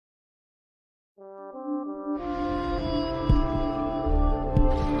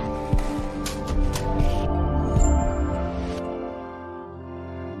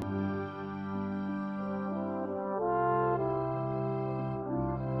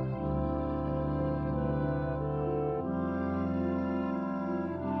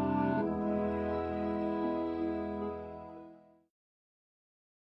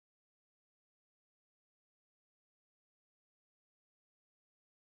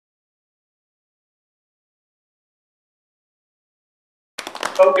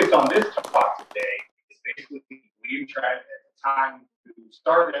focus on this talk today is basically William Trent at the time, who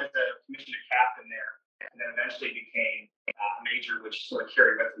started as a commissioned captain there, and then eventually became a major, which sort of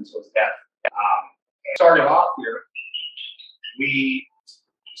carried with him until his death. And started off here, we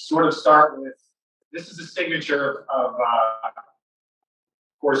sort of start with, this is a signature of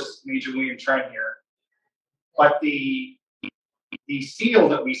course, Major William Trent here. But the seal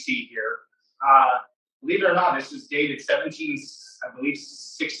that we see here, believe it or not, this is dated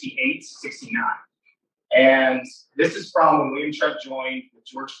 68, 69. And this is from when William Trent joined with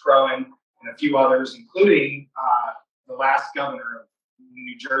George Crowan and a few others, including the last governor of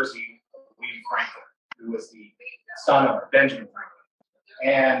New Jersey, William Franklin, who was the son of Benjamin Franklin.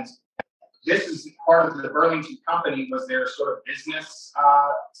 And this is part of the Burlington Company, was their sort of business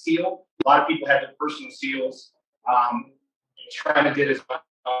seal. A lot of people had their personal seals. Trent did as well.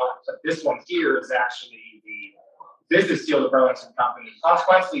 But this one here is actually the business seal of the Burlington Company.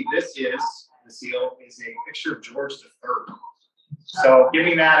 Consequently, this is the seal is a picture of George III. So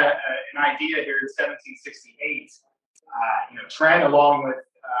giving that an idea here in 1768, Trent, along with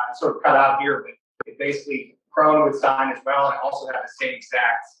sort of cut out here, but it basically Crowan would sign as well, and also have the same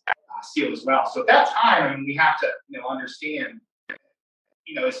exact seal as well. So at that time, I mean, we have to understand,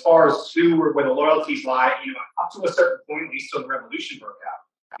 as far as where the loyalties lie, up to a certain point, at least till the Revolution broke out.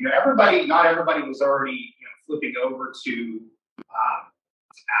 Not everybody was already flipping over to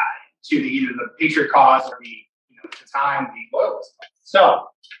either the patriot cause or at the time the loyalists. So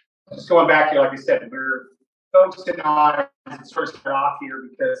just going back here, like I said, we're focusing on sort of start off here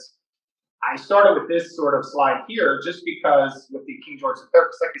because I started with this sort of slide here just because with the King George III,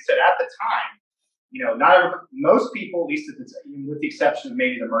 because like I said, at the time, most people, at least with the exception of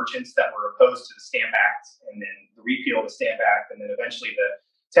maybe the merchants that were opposed to the Stamp Act and then the repeal of the Stamp Act and then eventually the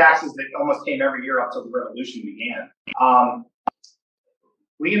taxes that almost came every year up till the Revolution began.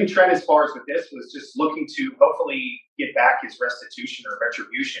 William Trent, as far as with this, was just looking to hopefully get back his restitution or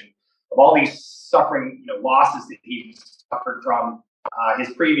retribution of all these suffering, losses that he suffered from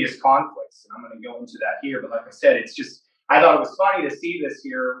his previous conflicts. And I'm going to go into that here. But like I said, it's just, I thought it was funny to see this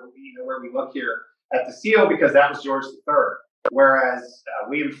here, where we look here at the seal, because that was George III. Whereas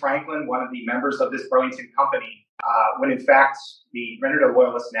William Franklin, one of the members of this Burlington Company, when in fact the rendered a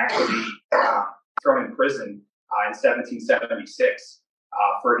loyalist and actually thrown in prison in 1776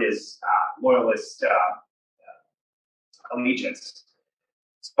 for his loyalist allegiance.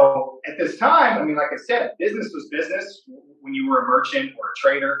 So at this time, I mean, like I said, business was business when you were a merchant or a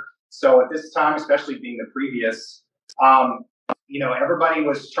trader. So at this time, especially being the previous, everybody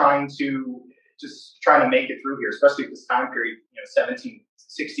was trying to make it through here, especially at this time period,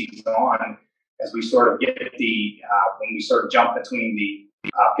 1760s on, as we sort of get when we sort of jump between the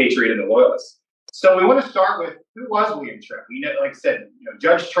patriot and the loyalist. So we want to start with who was William Trent. Like I said,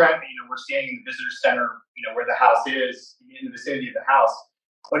 Judge Trent, we're standing in the visitor center, where the house is, in the vicinity of the house.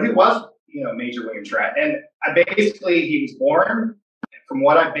 But who was, Major William Trent? And he was born, from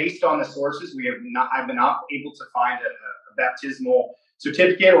what I based on the sources, I've been not able to find a baptismal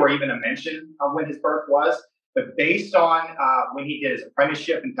certificate or even a mention of when his birth was. But based on when he did his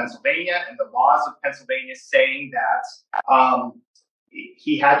apprenticeship in Pennsylvania and the laws of Pennsylvania saying that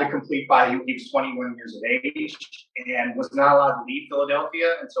he had to complete by he was 21 years of age and was not allowed to leave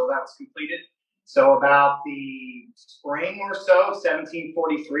Philadelphia until that was completed. So about the spring or so,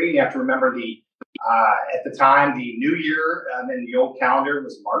 1743, you have to remember at the time, the new year and then the old calendar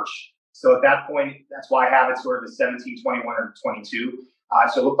was March. So at that point, that's why I have it sort of as 1721 or 22.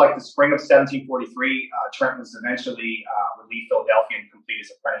 So it looked like the spring of 1743, Trent was eventually would leave Philadelphia and complete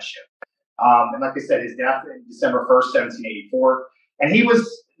his apprenticeship. And like I said, his death in December 1st, 1784. And he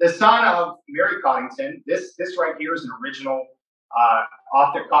was the son of Mary Coddington. This right here is an original,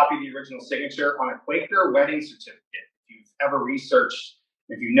 author copied the original signature on a Quaker wedding certificate. If you've ever researched,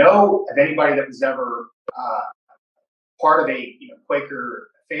 if you know of anybody that was ever part of a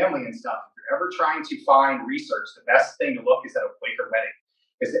Quaker family and stuff, if you're ever trying to find research, the best thing to look is at a Quaker wedding.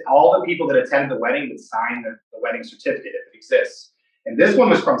 Because all the people that attended the wedding would sign the wedding certificate if it exists. And this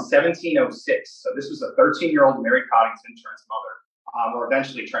one was from 1706. So this was a 13-year-old Mary Coddington, Trent's mother, or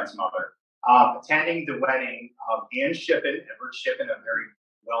eventually Trent's mother, attending the wedding of Anne Shippen, Edward Shippen, a very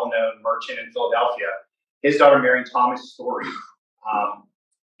well-known merchant in Philadelphia, his daughter marrying Thomas Story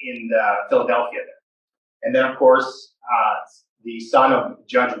in Philadelphia there. And then, of course, the son of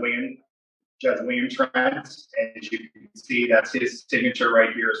Judge William Trent, and as you can see, that's his signature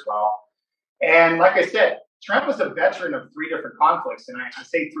right here as well. And like I said, Trent was a veteran of three different conflicts, and I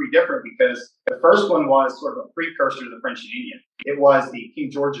say three different because the first one was sort of a precursor to the French and Indian. It was the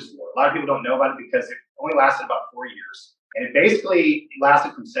King George's War. A lot of people don't know about it because it only lasted about 4 years. And it basically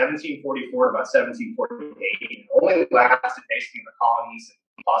lasted from 1744 to about 1748. It only lasted basically in the colonies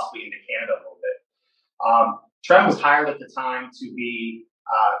and possibly into Canada a little bit. Trent was hired at the time to be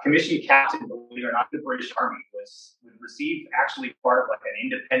commissioned captain, believe it or not, the British Army would receive actually part of like an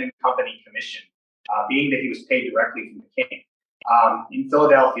independent company commission, being that he was paid directly from the king. In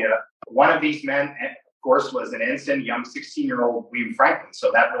Philadelphia, one of these men, of course, was an ensign, young 16-year-old William Franklin.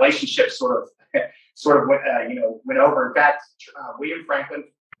 So that relationship sort of went over. In fact, William Franklin,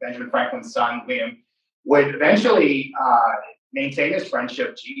 Benjamin Franklin's son, William, would eventually maintain his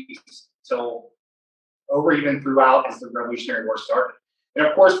friendship till over even throughout as the Revolutionary War started. And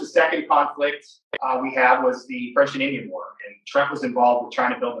of course, the second conflict we had was the French and Indian War. And Trent was involved with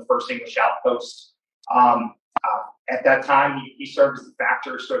trying to build the first English outpost. At that time, he served as the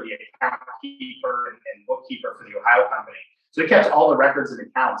factor, sort of the account keeper and bookkeeper for the Ohio Company. So he kept all the records and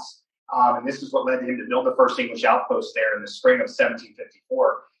accounts. And this is what led to him to build the first English outpost there in the spring of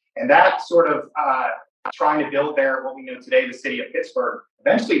 1754. And that sort of trying to build there what we know today, the city of Pittsburgh,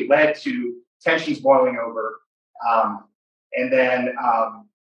 eventually led to tensions boiling over. And then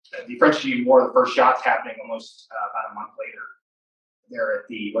the French Indian War, the first shots happening almost about a month later there at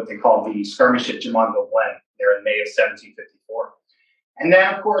what they call the skirmish at Jumonville Glen there in May of 1754. And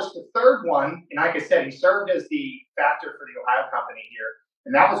then, of course, the third one, and like I said, he served as the factor for the Ohio Company here.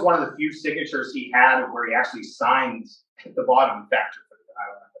 And that was one of the few signatures he had where he actually signed at the bottom factor for the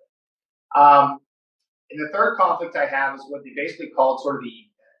Ohio Company. And the third conflict I have is what they basically called sort of the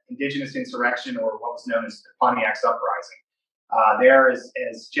indigenous insurrection, or what was known as the Pontiac's Uprising. There is,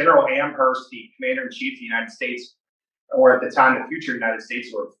 as General Amherst, the commander-in-chief of the United States, or at the time the future United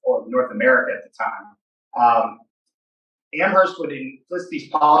States or North America at the time, Amherst would enlist these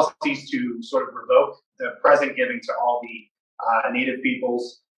policies to sort of revoke the present giving to all the native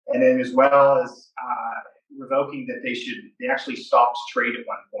peoples, and then as well as revoking that they actually stopped trade at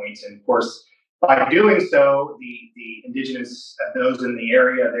one point. And of course, by doing so, the indigenous, those in the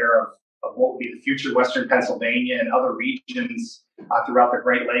area there of what would be the future Western Pennsylvania and other regions throughout the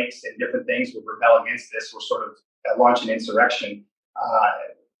Great Lakes and different things would rebel against this, or sort of launch an insurrection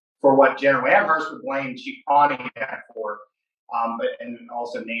for what General Amherst would blame Chief Pontiac for, and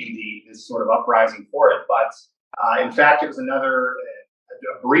also name this sort of uprising for it. But in fact, it was another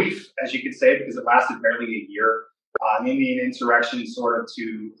a brief, as you could say, because it lasted barely a year. An Indian insurrection sort of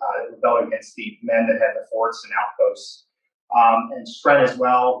to rebel against the men that had the forts and outposts. And Trent as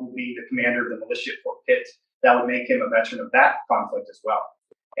well would be the commander of the militia at Fort Pitt. That would make him a veteran of that conflict as well.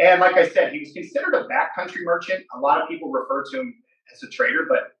 And like I said, he was considered a backcountry merchant. A lot of people refer to him as a trader,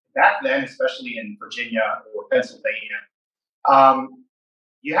 but back then, especially in Virginia or Pennsylvania,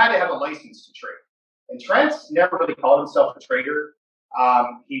 you had to have a license to trade. And Trent never really called himself a trader.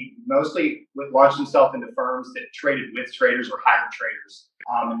 He mostly launched himself into firms that traded with traders or hired traders.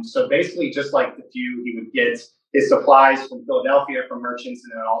 And so basically, just like the few, he would get his supplies from Philadelphia from merchants,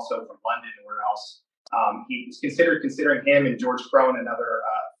 and then also from London and where else. He was considering him and George Crone, another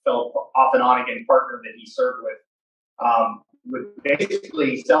fellow off and on again partner that he served with, would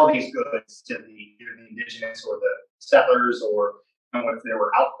basically sell these goods to either the indigenous or the settlers, or if there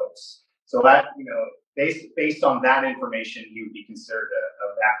were outposts. So that, based on that information, he would be considered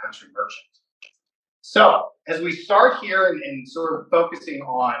a backcountry merchant. So as we start here and sort of focusing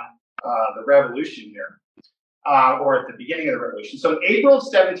on the Revolution here, or at the beginning of the Revolution. So in April of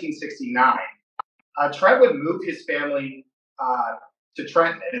 1769, Trent would move his family to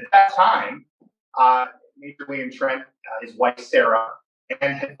Trenton. And at that time, Major William Trent, his wife Sarah,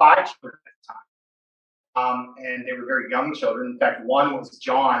 and had 5 children at the time. And they were very young children. In fact, one was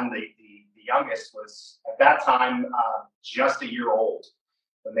John, the youngest, was at that time just a year old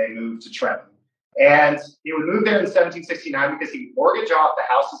when they moved to Trenton. And he would move there in 1769 because he would mortgage off the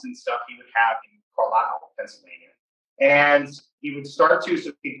houses and stuff he would have in Carlisle, Pennsylvania. And he would start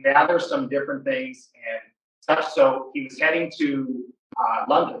to gather some different things and such. So he was heading to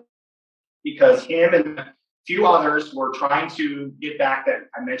London because him and a few others were trying to get back that,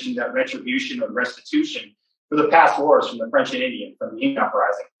 I mentioned, that retribution or restitution for the past wars from the French and Indian, from the Indian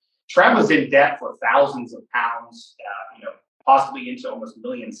Uprising. Trent was in debt for thousands of pounds, possibly into almost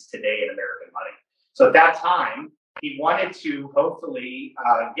millions today in American money. So at that time, he wanted to hopefully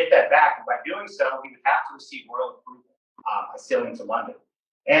get that back. And by doing so, he would have to receive royal approval by sailing to London.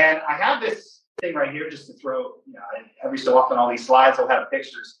 And I have this thing right here just to throw, every so often all these slides will have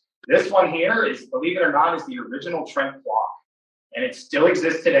pictures. This one here is, believe it or not, is the original Trent clock. And it still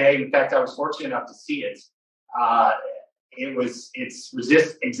exists today. In fact, I was fortunate enough to see it. It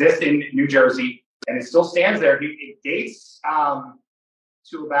exists in New Jersey, and it still stands there. It dates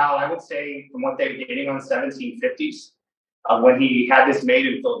to about, I would say, from what they're dating on the 1750s. when he had this made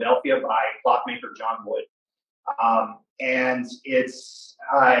in Philadelphia by clockmaker John Wood. And it's,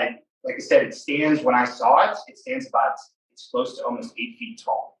 like I said, it stands, when I saw it, it stands about, it's close to almost 8 feet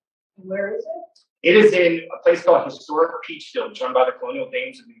tall. Where is it? It is in a place called Historic Peachfield, run by the Colonial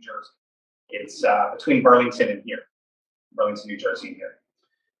Dames of New Jersey. It's between Burlington and here, Burlington, New Jersey and here.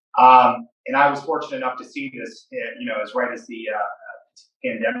 And I was fortunate enough to see this, as right as the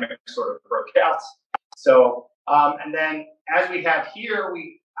pandemic sort of broke out. So, and then as we have here,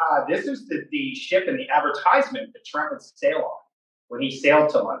 this is the ship and the advertisement that Trent would sail on when he sailed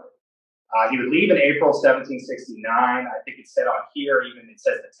to London. He would leave in April 1769. I think it said on here, even it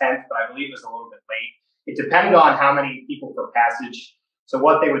says the 10th, but I believe it was a little bit late. It depended on how many people per passage. So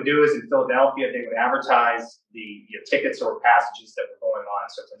what they would do is in Philadelphia, they would advertise the tickets or passages that were going on.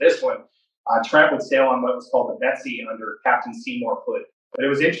 So for this one, Trent would sail on what was called the Betsy under Captain Seymour Hood. But it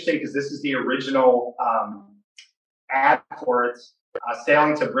was interesting because this is the original ad for it,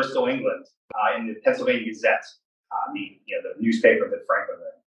 sailing to Bristol, England, in the Pennsylvania Gazette, the newspaper that Franklin read.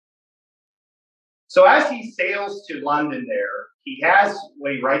 So as he sails to London there, he has,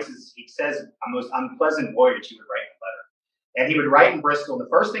 when he writes, he says, a most unpleasant voyage, he would write a letter. And he would write in Bristol. And the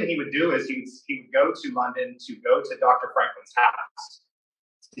first thing he would do is he would go to London to go to Dr. Franklin's house.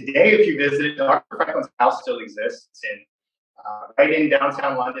 Today, if you visit it, Dr. Franklin's house still exists. It's in right in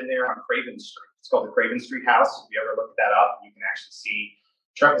downtown London there on Craven Street. It's called the Craven Street House. If you ever look that up, you can actually see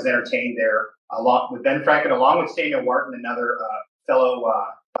Trent was entertained there along with Ben Franklin, along with Samuel Wharton, another fellow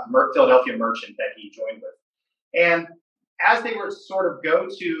Philadelphia merchant that he joined with. And as they would sort of go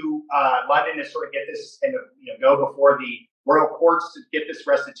to London to sort of get this and go before the royal courts to get this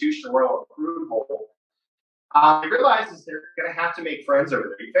restitution, royal approval, they realized they're going to have to make friends over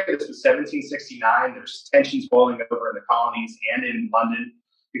there. You figure this was 1769. There's tensions boiling over in the colonies and in London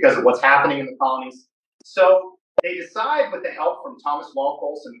because of what's happening in the colonies. So they decide, with the help from Thomas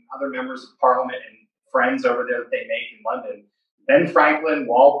Walpole and other members of Parliament and friends over there that they make in London, Ben Franklin,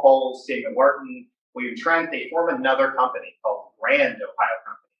 Walpole, Samuel Wharton, William Trent, they form another company called the Grand Ohio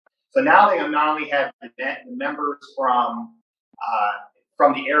Company. So now they not only have the members from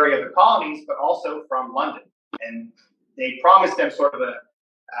the area of the colonies, but also from London. And they promised them sort of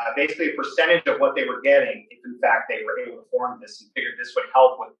basically a percentage of what they were getting if, in fact, they were able to form this, and figured this would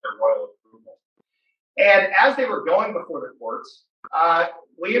help with their royal approval. And as they were going before the courts,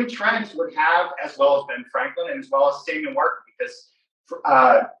 William Trent would have, as well as Ben Franklin, and as well as Samuel Wharton,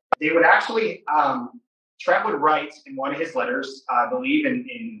 because they would actually, Trent would write in one of his letters, I believe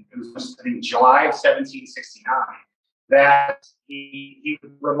in July of 1769, that he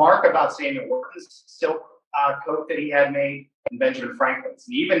would remark about Samuel Wharton's silk coat that he had made and Benjamin Franklin's.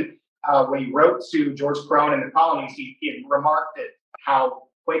 And even when he wrote to George Crone in the colonies, he had remarked that how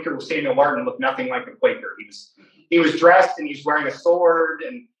Quaker Samuel Wharton looked nothing like a Quaker. He was dressed and he's wearing a sword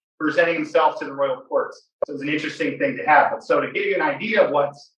and presenting himself to the royal courts. So it was an interesting thing to have. But so to give you an idea of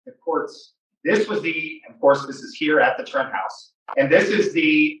what the courts, this was of course, this is here at the Trent House. And this is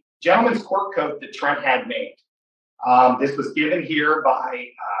the gentleman's court coat that Trent had made. This was given here by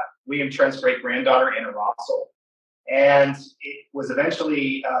William Trent's great-granddaughter, Anna Rossel. And it was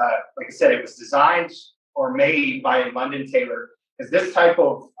eventually, like I said, it was designed or made by a London tailor. Because this type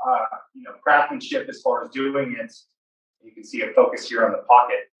of craftsmanship, as far as doing it, you can see a focus here on the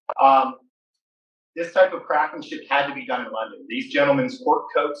pocket. This type of craftsmanship had to be done in London. These gentlemen's court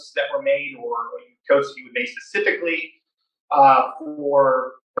coats that were made, or coats that you would make specifically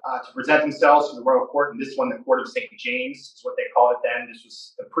to present themselves to the royal court, and this one, the Court of St. James, is what they called it then. This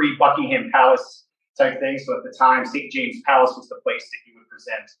was the pre-Buckingham Palace type thing. So at the time, St. James Palace was the place that you would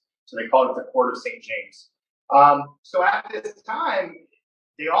present. So they called it the Court of St. James. So at this time,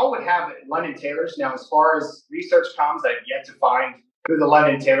 they all would have London tailors. Now, as far as research comes, I've yet to find who the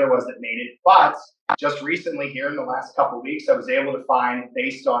London tailor was that made it. But just recently, here in the last couple of weeks, I was able to find,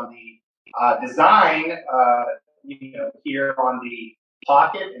 based on the design, here on the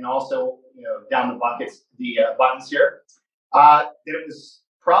pocket and also, down the buttons here, that it was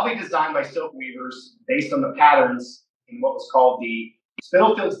probably designed by silk weavers based on the patterns in what was called the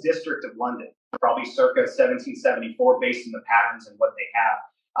Spitalfields district of London, probably circa 1774, based on the patterns and what they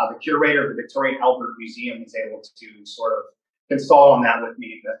have. The curator of the Victorian Albert Museum was able to sort of consult on that with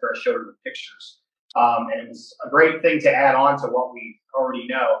me after I showed her the pictures. And it was a great thing to add on to what we already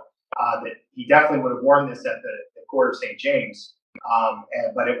know, that he definitely would have worn this at the Court of St. James.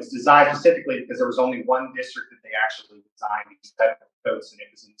 But it was designed specifically because there was only one district that they actually designed these type of coats, and it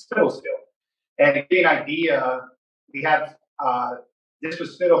was in Spitalfield. And to give you an idea, we have this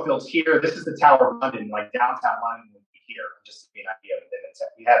was Spitalfields here. This is the Tower of London, like downtown London would be here, just to give you an idea.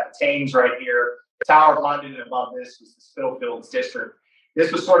 We have the Thames right here. Tower of London, and above this was the Spitalfields district.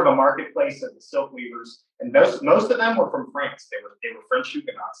 This was sort of a marketplace of the silk weavers, and most of them were from France. They were French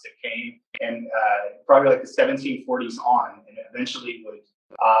Huguenots that came, and probably like the 1740s on, and eventually would,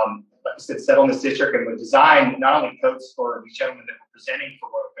 like I said, settle in this district and would design not only coats for these gentlemen that were presenting for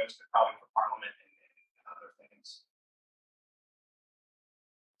royal coats, but probably for Parliament and other things.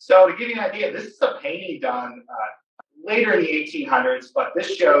 So to give you an idea, this is a painting done later in the 1800s, but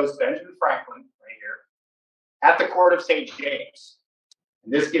this shows Benjamin Franklin right here at the court of St. James.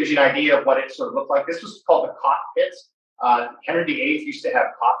 And this gives you an idea of what it sort of looked like. This was called the cockpit. Henry VIII used to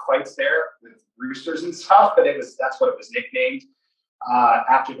have cockfights there with roosters and stuff, but that's what it was nicknamed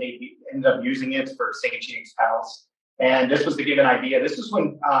after they ended up using it for St. James Palace. And this was to give an idea. This was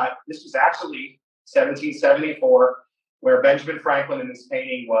when this was actually 1774, where Benjamin Franklin in this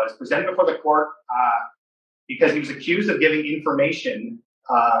painting was presented before the court because he was accused of giving information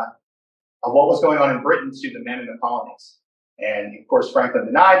of what was going on in Britain to the men in the colonies. And of course, Franklin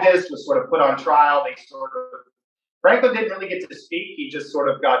denied this, was sort of put on trial. Franklin didn't really get to speak. He just sort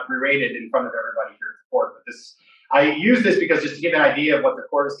of got berated in front of everybody here at the court. But I use this because just to give an idea of what the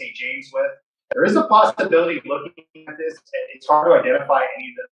court of St. James was. There is a possibility of looking at this. It's hard to identify any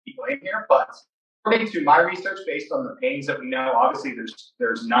of the people in here, but according to my research, based on the paintings that we know, obviously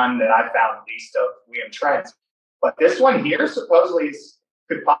there's none that I've found, at least, of William Trent. But this one here supposedly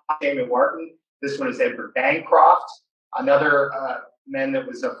could possibly be Samuel Wharton. This one is Edward Bancroft, another man that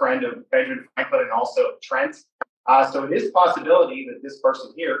was a friend of Benjamin Franklin and also of Trent. So it is a possibility that this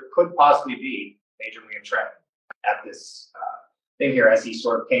person here could possibly be Major William Trent at this thing here, as he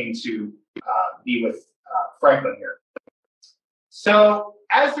sort of came to be with Franklin here. So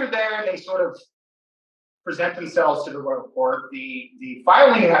as they're there, they sort of present themselves to the royal court. The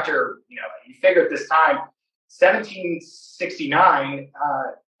filing after, you figure at this time, 1769,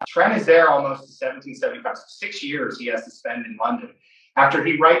 Trent is there almost to 1775. So 6 years he has to spend in London. After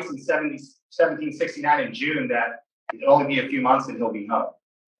he writes in 1769 in June that it'll only be a few months and he'll be home.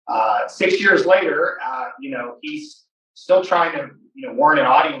 6 years later, he's still trying to, warn an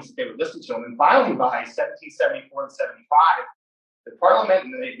audience that they would listen to him. And finally, by 1774 and 75, the Parliament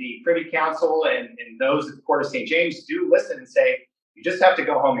and the Privy Council and those at the Court of St. James do listen and say, you just have to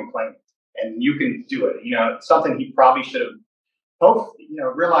go home and claim it. And you can do it. Something he probably should have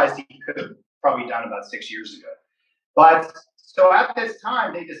realized he could have probably done about 6 years ago. But so at this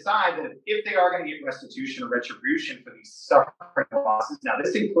time, they decide that if they are going to get restitution or retribution for these suffering losses, now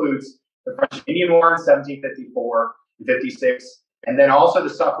this includes the French Indian War in 1754 and 56, and then also the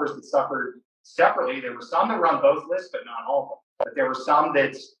sufferers that suffered separately. There were some that were on both lists, but not all of them. But there were some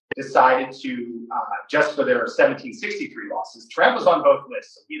that decided to, just for their 1763 losses, Trent was on both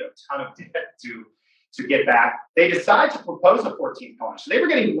lists, so he had a ton of debt to get back. They decided to propose a 14th colony. So they were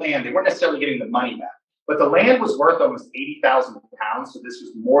getting land. They weren't necessarily getting the money back. But the land was worth almost 80,000 pounds, so this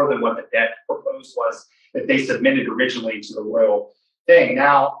was more than what the debt proposed was that they submitted originally to the royal thing.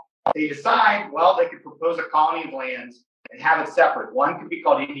 Now, they decide, well, they could propose a colony of land and have it separate. One could be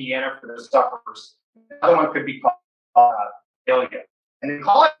called Indiana for those sufferers. The other one could be called Delia. And they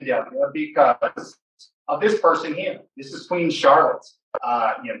call it Delia because of this person here. This is Queen Charlotte,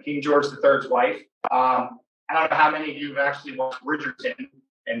 King George III's wife. I don't know how many of you have actually watched Bridgerton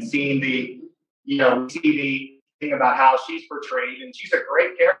and seen the thing about how she's portrayed, and she's a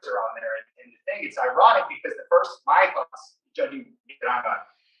great character on there. And the thing, it's ironic because my thoughts, judging that I'm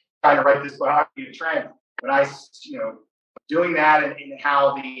trying to write this biography of Trent, when I, doing that and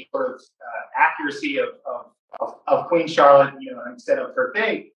how the sort of accuracy of Queen Charlotte, instead of her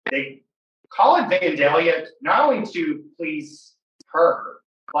thing, they call it Vandalia not only to please her,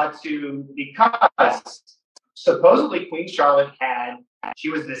 but because supposedly Queen Charlotte she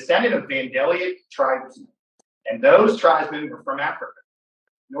was a descendant of Vandalic tribesmen. And those tribesmen were from Africa,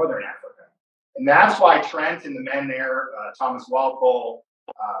 Northern Africa. And that's why Trent and the men there, Thomas Walpole,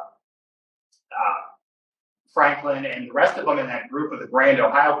 Franklin, and the rest of them in that group of the Grand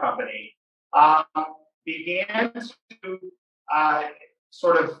Ohio Company, began to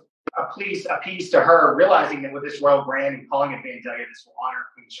sort of appease to her, realizing that with this royal brand and calling it Vandalia, this will honor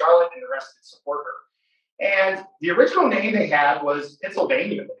Queen Charlotte and the rest that support her. And the original name they had was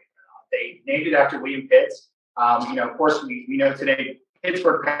Pennsylvania. They named it after William Pitt. Of course, we know today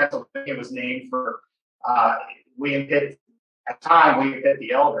Pittsburgh, Pennsylvania was named for William Pitt, at the time, William Pitt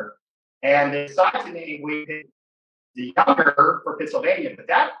the Elder. And they decided to name William Pitt the Younger for Pennsylvania. But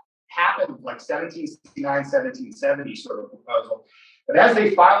that happened like 1769, 1770 sort of proposal. But as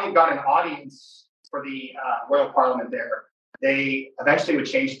they finally got an audience for the royal parliament there, they eventually would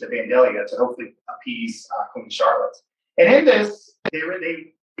change it to Vandalia to hopefully appease Queen Charlotte. And in this, they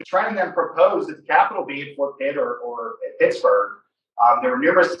Trent then proposed that the capital be at Fort Pitt or at Pittsburgh. There were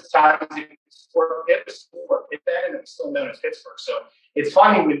numerous times Fort Pitt was Fort Pitt then, and it was still known as Pittsburgh. So it's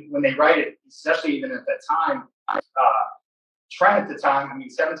funny when they write it, especially even at that time, Trent at the time, I mean,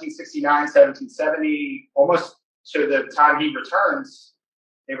 1769, 1770, almost to the time he returns,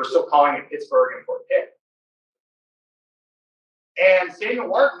 they were still calling it Pittsburgh and Fort Pitt. And Samuel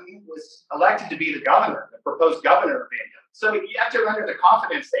Wharton was elected to be the governor, the proposed governor of Vandalia. So you have to remember the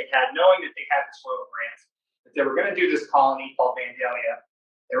confidence they had, knowing that they had this royal grant, that they were going to do this colony called Vandalia.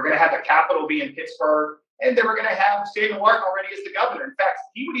 They were going to have the capital be in Pittsburgh, and they were going to have Samuel Wharton already as the governor. In fact,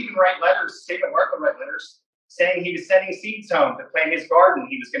 he would even write letters, Samuel Wharton would write letters, saying he was sending seeds home to plant his garden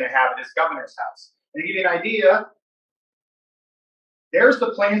he was going to have at his governor's house. And to give you an idea, there's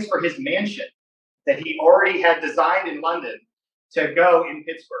the plans for his mansion that he already had designed in London to go in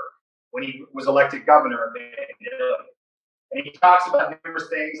Pittsburgh when he was elected governor of Vandalia. And he talks about numerous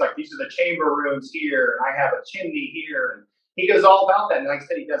things like these are the chamber rooms here, and I have a chimney here. And he goes all about that. And like I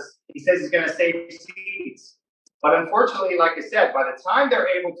said, he says he's going to save seeds. But unfortunately, like I said, by the time they're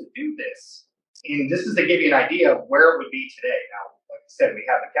able to do this, and this is to give you an idea of where it would be today. Now, like I said, we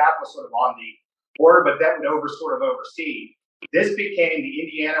have the capital sort of on the border, but that would oversee. This became the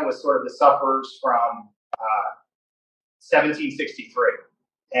Indiana was sort of the suffers from 1763.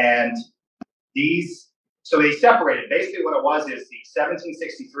 And so they separated. Basically what it was is the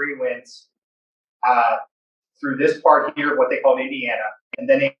 1763 went through this part here, what they called Indiana, and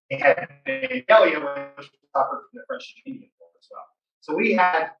then they had Vandalia, which suffered from the French and Indian War as well. So we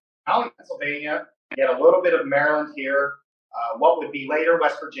had not only Pennsylvania, we had a little bit of Maryland here, what would be later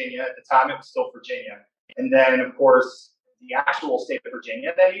West Virginia. At the time, it was still Virginia. And then, of course, the actual state of Virginia.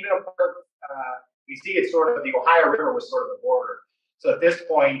 And then even you see it's sort of the Ohio River was sort of the border. So at this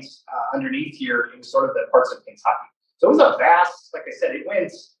point, underneath here, it was sort of the parts of Kentucky. So it was a vast, like I said, it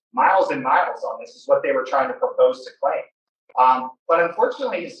went miles and miles on this is what they were trying to propose to claim. But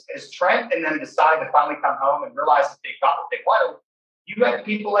unfortunately, as Trent and them decided to finally come home and realize that they got what they wanted, you had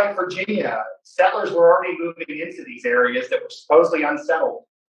people like Virginia, settlers were already moving into these areas that were supposedly unsettled,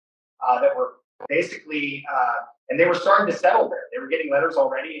 that were basically, and they were starting to settle there. They were getting letters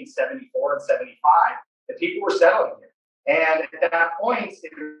already in 74 and 75 that people were settling here. And at that point, he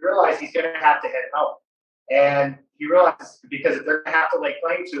realized he's going to have to head home. And he realized because if they're going to have to lay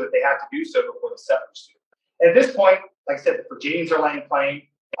claim to it, they have to do so before the settlers do. And at this point, like I said, the Virginians are laying claim.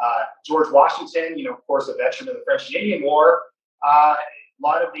 George Washington, of course, a veteran of the French and Indian War, a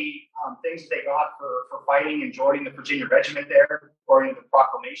lot of the things they got for fighting and joining the Virginia Regiment there, according to the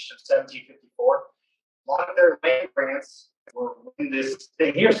Proclamation of 1754, a lot of their land grants were in this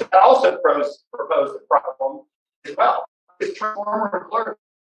thing here. So that also proposed a problem as well. His former employer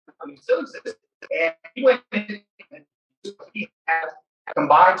still exists, and he went in and he had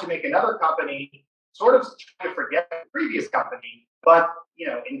combined to make another company, sort of trying to forget the previous company, but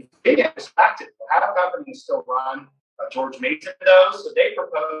in Virginia, it's active. How a company is still run. George Mason those, so they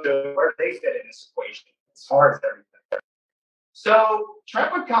proposed where they fit in this equation as far as everything. So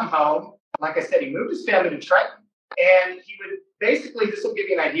Trent would come home. Like I said, he moved his family to Trenton, and he would basically, this will give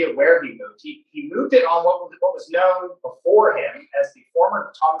you an idea of where he moved. He moved it on what was known before him as the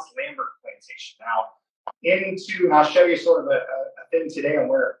former Thomas Lambert plantation. Now, and I'll show you sort of a thing today on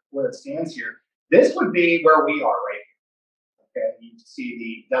where it stands here. This would be where we are right here. Okay, you can see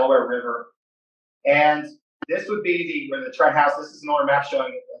the Delaware River, and this would be where the Trent House. This is another map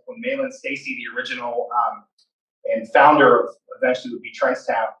showing when Mahlon Stacy, the original and founder of eventually would be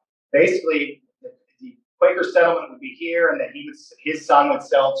Trentstown. Basically, the Quaker settlement would be here, and then his son would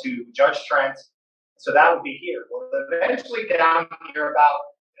sell to Judge Trent. So that would be here. Well, eventually down here, about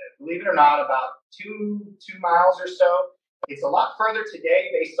believe it or not, about two miles or so. It's a lot further today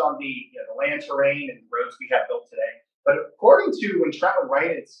based on the land terrain and roads we have built today. But according to when Trent would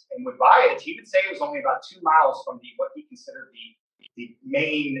write it and would buy it, he would say it was only about 2 miles from what he considered the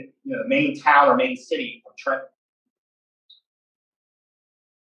main, the main town or main city of Trenton.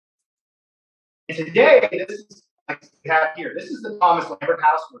 And today, this is like we have here. This is the Thomas Lambert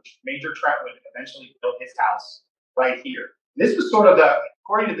House, which Major Trent would eventually build his house right here. This was sort of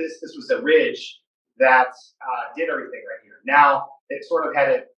according to this was a ridge that did everything right here. Now, it sort of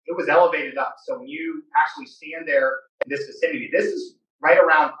it was elevated up. So when you actually stand there in this vicinity, this is right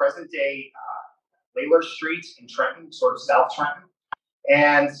around present day Layler Street in Trenton, sort of South Trenton.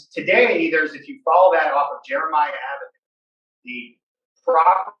 And today, if you follow that off of Jeremiah Avenue, the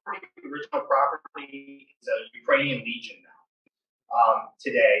original property is a Ukrainian Legion now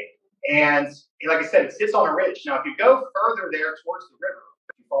today. And like I said, it sits on a ridge. Now, if you go further there towards the river,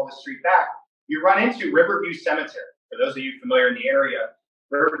 if you follow the street back, you run into Riverview Cemetery. For those of you familiar in the area,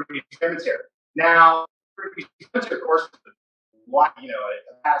 Riverview Cemetery. Now, Riverview Cemetery, of course, a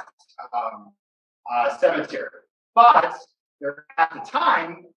vast cemetery, but at the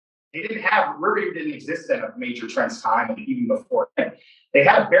time, Riverview didn't exist then of Major Trent's time, and even before then. They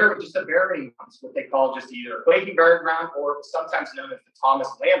had just a burying ground, what they call just either a Quaking burying ground or sometimes known as the Thomas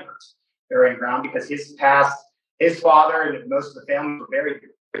Lambert burying ground, because his father and most of the family were buried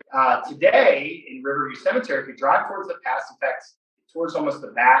here. Today in Riverview Cemetery, if you drive towards the past, in fact, towards almost the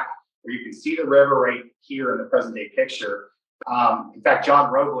back, where you can see the river right here in the present day picture. In fact,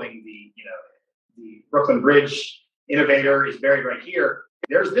 John Roebling, the Brooklyn Bridge innovator, is buried right here.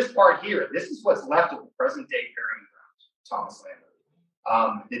 There's this part here. This is what's left of the present day burying ground, Thomas Lambert.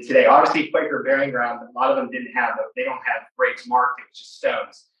 Today, obviously, Quaker burying ground. A lot of them they don't have graves marked. It's just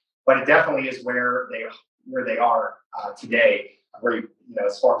stones, but it definitely is where they are today,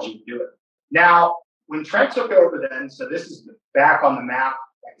 as far as you can do it. Now, when Trent took over, then, so this is back on the map.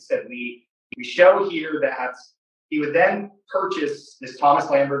 Like I said, we show here that he would then purchase this Thomas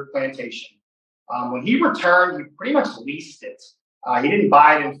Lambert plantation. When he returned, he pretty much leased it. He didn't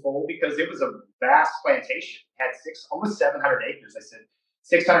buy it in full because it was a vast plantation. It had almost 700 acres. I said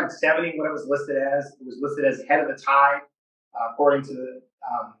 670 what it was listed as. It was listed as head of the tide, according to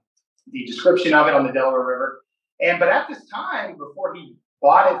the description of it on the Delaware River. But at this time, before he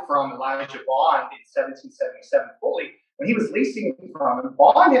bought it from Elijah Bond in 1777 fully, when he was leasing it from him,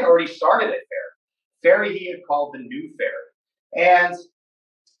 Bond had already started a ferry he had called the New Ferry. And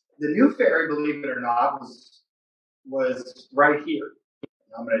the New Ferry, believe it or not, was right here.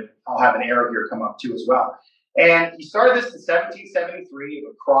 I'll have an arrow here come up too as well. And he started this in 1773. It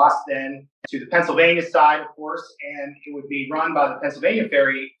would cross then to the Pennsylvania side, of course, and it would be run by the Pennsylvania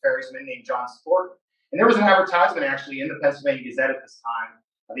ferryman named John Sporton. And there was an advertisement actually in the Pennsylvania Gazette at this time,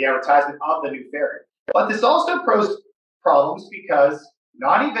 the advertisement of the new ferry. But this also posed problems because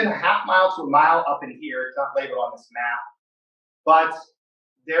not even a half mile to a mile up in here, it's not labeled on this map, but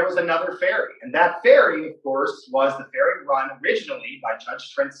there was another ferry. And that ferry, of course, was the ferry run originally by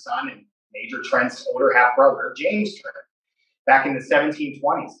Judge Trent's son and Major Trent's older half-brother, James Trent, back in the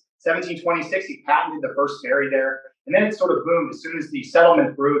 1720s. 1726, he patented the first ferry there. And then it sort of boomed. As soon as the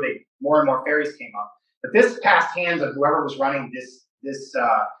settlement grew, more and more ferries came up. But this passed hands of whoever was running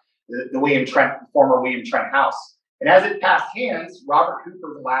the William Trent, former William Trent house. And as it passed hands, Robert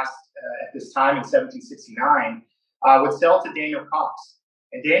Cooper, the last at this time in 1769, would sell to Daniel Cox.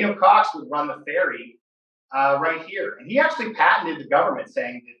 And Daniel Cox would run the ferry right here. And he actually patented the government,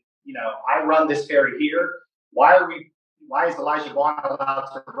 saying that, I run this ferry here. Why is Elijah Bond allowed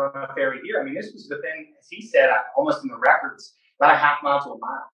to run a ferry here? I mean, this was within, as he said, almost in the records, about a half mile to a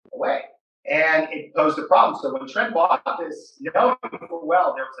mile away. And it posed a problem. So when Trent bought this, knowing full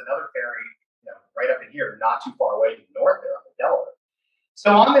well there was another ferry, right up in here, not too far away to the north there on the Delaware.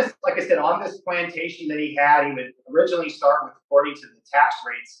 So on this, like I said, on this plantation that he had, he would originally start with, according to the tax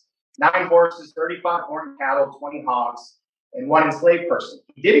rates, 9 horses, 35 horned cattle, 20 hogs, and 1 enslaved person.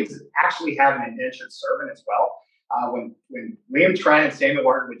 He did actually have an indentured servant as well. When William Trent and Samuel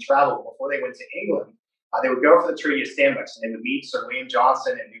Martin would travel before they went to England, they would go for the Treaty of Stanwix, and they would meet Sir William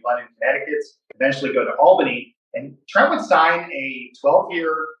Johnson in New London, Connecticut, eventually go to Albany, and Trent would sign a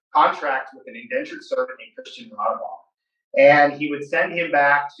 12-year contract with an indentured servant named Christian Roddenbaugh. And he would send him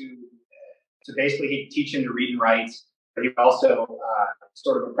back to basically he'd teach him to read and write, but he would also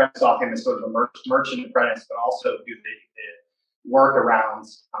sort of apprentice off him as sort of a merchant apprentice, but also do the work around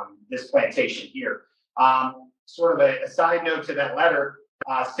this plantation here. Sort of a side note to that letter,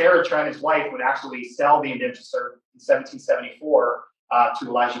 Sarah Trent, his wife, would actually sell the indentured servant in 1774 to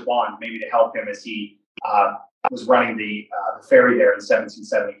Elijah Bond, maybe to help him as he was running the ferry there in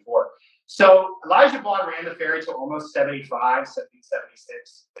 1774. So Elijah Bond ran the ferry till almost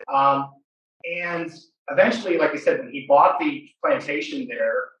 1776. And eventually, like I said, when he bought the plantation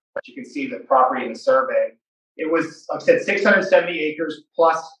there, which you can see the property in the survey, it was, like I said, 670 acres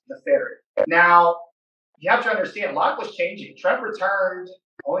plus the ferry. Now, you have to understand, a lot was changing. Trent returned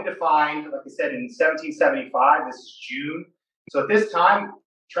only to find, like I said, in 1775, this is June. So at this time,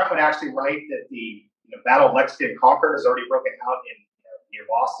 Trent would actually write that the Battle of Lexington and Concord has already broken out near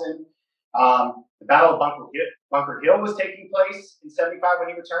Boston. The Battle of Bunker Hill was taking place in 75 when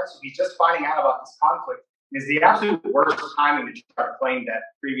he returned. So he's just finding out about this conflict. It's the absolute worst timing to try to claim that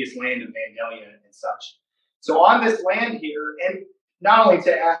previous land of Vandalia and such. So on this land here, and not only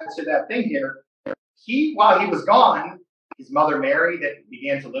to add to that thing here, while he was gone, his mother Mary, that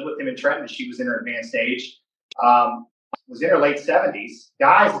began to live with him in Trenton, she was in her advanced age, was in her late 70s,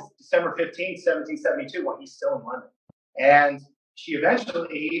 dies December 15th, 1772, while he's still in London. And she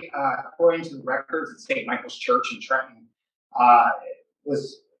eventually, according to the records at St. Michael's Church in Trenton,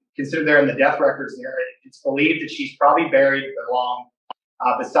 was considered there in the death records there. It's believed that she's probably buried along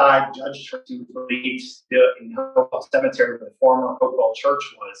beside Judge Trent, who was believed in Hopewell Cemetery, where the former Hopewell Church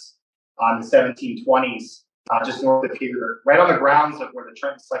was in the 1720s, just north of here, right on the grounds of where the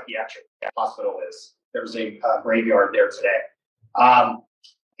Trent Psychiatric Hospital is. There's a graveyard there today.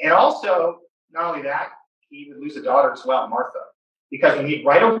 And also, not only that, he would lose a daughter as well, Martha, because when he'd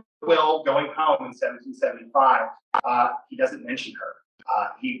write a will going home in 1775, he doesn't mention her.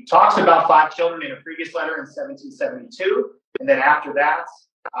 He talks about 5 children in a previous letter in 1772, and then after that,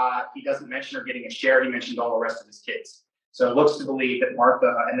 he doesn't mention her getting a share. He mentioned all the rest of his kids. So it looks to believe that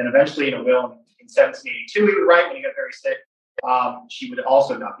Martha, and then eventually in a will in 1782, he would write when he got very sick, she would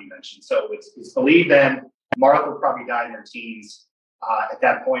also not be mentioned. So it's believed then Martha probably died in her teens at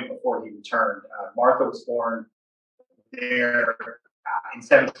that point before he returned. Martha was born there in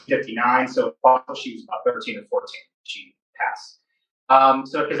 1759, so she was about 13 or 14. She passed.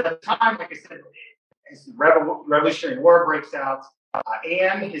 So because at the time, like I said, as the Revolutionary War breaks out,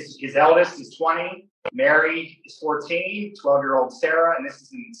 Anne, his eldest, is 20. Mary is 14. 12-year-old Sarah, and this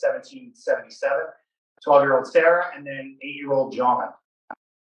is in 1777. 12-year-old Sarah, and then 8-year-old John.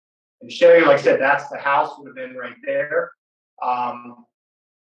 And to show you, like I said, that's the house would have been right there.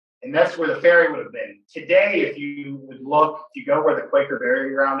 And that's where the ferry would have been. Today, if you would look, if you go where the Quaker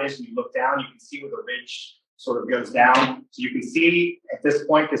burial ground is and you look down, you can see where the ridge sort of goes down. So you can see at this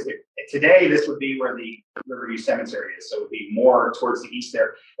point, because today this would be where the Riverview Cemetery is. So it would be more towards the east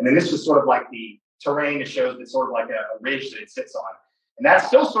there. And then this was sort of like the terrain that shows it's sort of like a ridge that it sits on. And that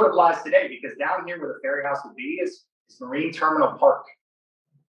still sort of lies today, because down here where the ferry house would be is Marine Terminal Park.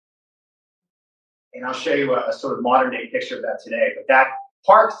 And I'll show you a sort of modern day picture of that today. But that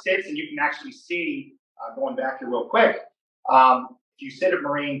park sits, and you can actually see, going back here real quick, if you sit at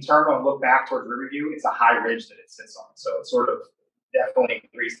Marine Terminal and look back towards Riverview, it's a high ridge that it sits on. So it's sort of definitely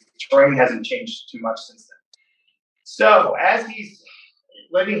increased. The terrain hasn't changed too much since then. So as he's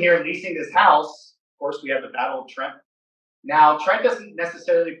living here, leasing this house, of course, we have the Battle of Trent. Now, Trent doesn't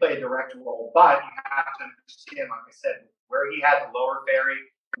necessarily play a direct role, but you have to understand, like I said, where he had the Lower Ferry,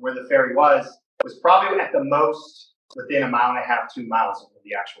 where the ferry was probably at the most within 1.5 miles, 2 miles of where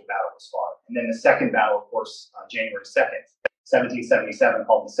the actual battle was fought. And then the second battle, of course, January 2nd, 1777,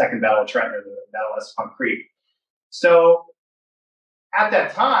 called the Second Battle of Trent, or the Battle of Skunk Creek. So at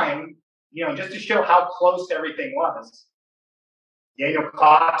that time, just to show how close everything was, Daniel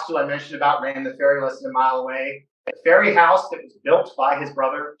Cox, who I mentioned about, ran the ferry less than 1 mile away. The ferry house that was built by his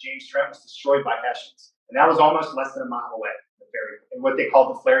brother, James Trent, was destroyed by Hessians. And that was almost less than 1 mile away, the ferry, and what they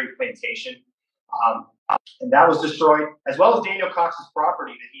called the Flary Plantation. And that was destroyed, as well as Daniel Cox's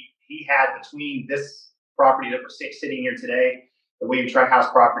property that he had between this property that we're sitting here today, the William Trent House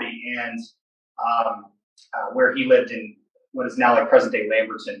property, and where he lived in what is now like present-day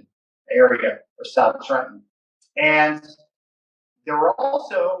Lamberton area, or South Trenton. And there were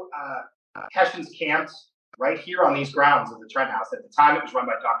also Hessians camped right here on these grounds of the Trent House. At the time, it was run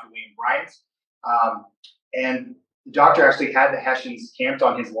by Dr. William Bryant. And the doctor actually had the Hessians camped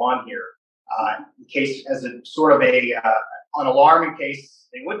on his lawn here in case, as a sort of an alarm in case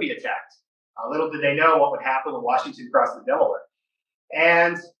they would be attacked. Little did they know what would happen when Washington crossed the Delaware.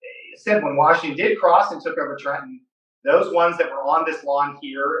 And it said when Washington did cross and took over Trenton, those ones that were on this lawn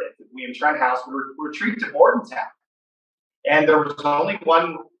here at the William Trent House would retreat to Bordentown. And there was only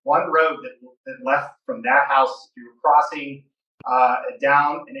one road that left from that house through crossing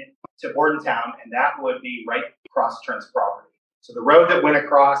down to Bordentown, and that would be right across Trent's property. So the road that went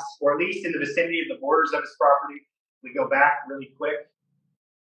across, or at least in the vicinity of the borders of his property, we go back really quick.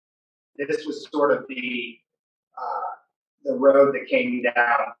 This was sort of the road that came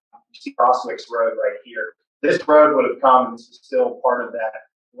down. You see Crosswick's Road right here. This road would have come, and this was still part of that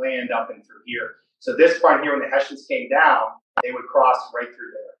land up and through here. So this part here, when the Hessians came down, they would cross right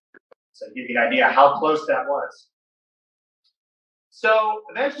through there. So to give you an idea how close that was. So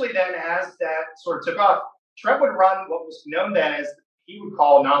eventually then, as that sort of took off, Trent would run what was known then as, he would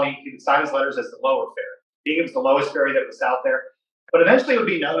call, not only, he would sign his letters as the Lower Ferry, being it was the lowest ferry that was out there, but eventually it would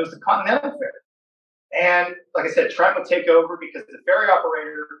be known as the Continental Ferry. And like I said, Trent would take over because the ferry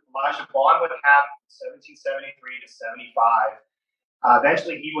operator, Elijah Vaughn, would have from 1773 to 75.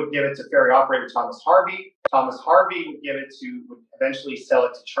 Eventually, he would give it to ferry operator Thomas Harvey. Thomas Harvey would eventually sell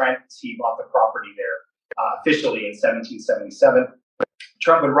it to Trent. He bought the property there officially in 1777.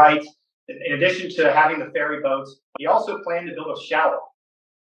 Trent would write, in addition to having the ferry boats, he also planned to build a shallop.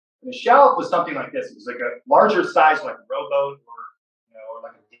 And the shallop was something like this. It was like a larger size, like a rowboat or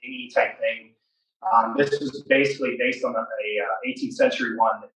like a dinghy type thing. This was basically based on a 18th century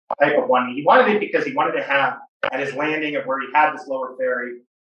type of one. He wanted it because he wanted to have at his landing of where he had this Lower Ferry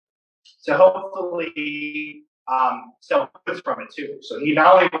to hopefully sell goods from it too. So he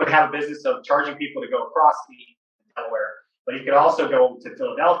not only would have a business of charging people to go across the Delaware, but he could also go to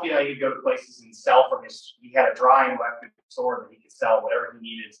Philadelphia. He could go to places and sell from his. He had a drying electric store that he could sell whatever he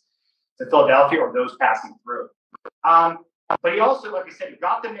needed to Philadelphia or those passing through. But he also, like I said, he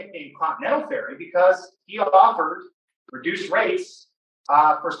got the nickname Continental Ferry because he offered reduced rates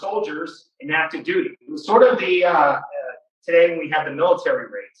for soldiers in active duty. It was sort of the today when we have the military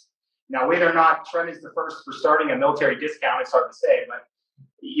rates. Now, whether or not Trent is the first for starting a military discount, it's hard to say, but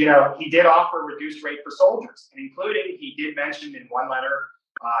he did offer a reduced rate for soldiers, and including he did mention in one letter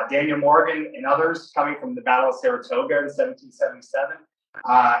Daniel Morgan and others coming from the Battle of Saratoga in 1777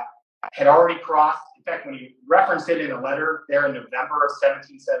 had already crossed. In fact, when he referenced it in a letter there in November of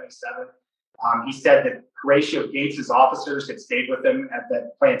 1777, he said that Horatio Gates's officers had stayed with him at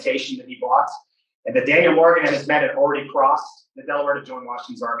the plantation that he bought, and that Daniel Morgan and his men had already crossed the Delaware to join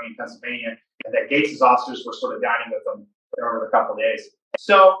Washington's army in Pennsylvania, and that Gates's officers were sort of dining with him over the couple of days.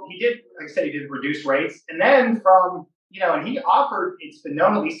 So he did, like I said, he did reduce rates, and then from and he offered. It's been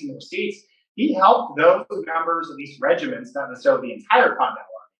known, at least in the receipts, he helped those members of these regiments, not necessarily the entire Continental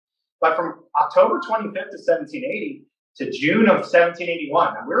Army, but from October 25th of 1780 to June of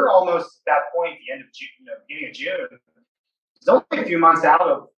 1781. And we're almost at that point, the end of June, beginning of June. It's only a few months out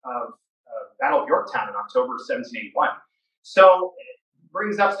of Battle of Yorktown in October of 1781. So it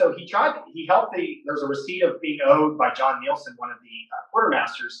brings up, so he helped there's a receipt of being owed by John Nielsen, one of the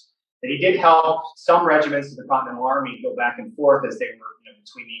quartermasters, that he did help some regiments of the Continental Army go back and forth as they were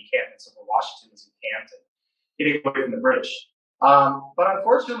between the encampments of where Washington was encamped and getting away from the British. But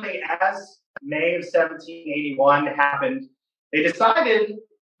unfortunately, as May of 1781 happened, they decided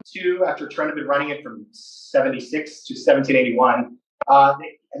to, after Trent had been running it from 76 to 1781,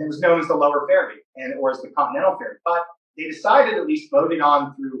 and it was known as the Lower Ferry or as the Continental Ferry. But they decided, at least voted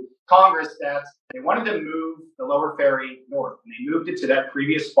on through Congress, that they wanted to move the Lower Ferry north. And they moved it to that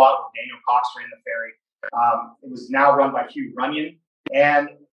previous spot where Daniel Cox ran the ferry. It was now run by Hugh Runyon. And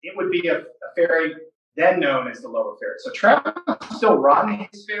it would be a ferry then known as the Lower Ferry. So Trent still run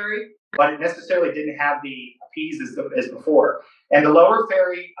his ferry, but it necessarily didn't have the appease as before. And the Lower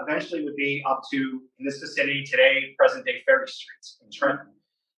Ferry eventually would be up to, in this vicinity today, present-day Ferry Street in Trenton.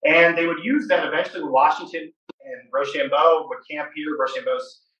 And they would use that eventually with Washington and Rochambeau would camp here.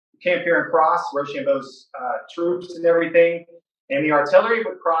 Rochambeau's camp here and cross, Rochambeau's troops and everything. And the artillery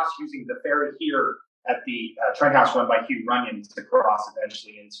would cross using the ferry here at the Trent House run by Hugh Runyon to cross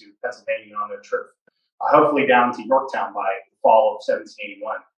eventually into Pennsylvania on their trip, hopefully down to Yorktown by the fall of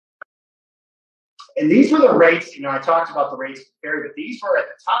 1781. And these were the rates, I talked about the rates of the ferry, but these were at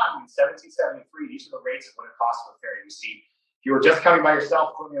the time in 1773, these were the rates of what it cost for a ferry. You see, if you were just coming by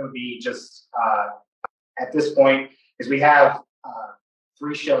yourself, it would be just, at this point, because we have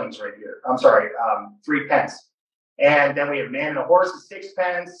 3 shillings right here. I'm sorry, 3 pence. And then we have man and a horse is 6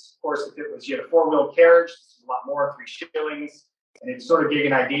 pence. Of course, if it was, you had a 4-wheel carriage, this is a lot more, 3 shillings. And it sort of gave you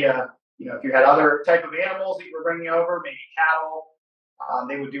an idea, if you had other type of animals that you were bringing over, maybe cattle,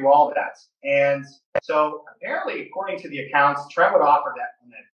 they would do all of that. And so apparently, according to the accounts, Trent would offer that on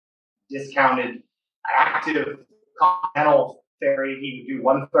that discounted active Continental Ferry, he would do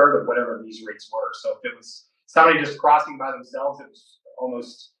 1/3 of whatever these rates were. So if it was somebody just crossing by themselves, it was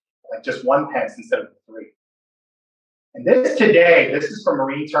almost like just 1 pence instead of 3. And this is from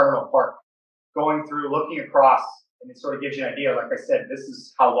Marine Terminal Park, going through, looking across, and it sort of gives you an idea. Like I said, this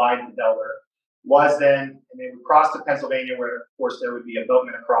is how wide the Delaware was then, and they would cross to Pennsylvania, where, of course, there would be a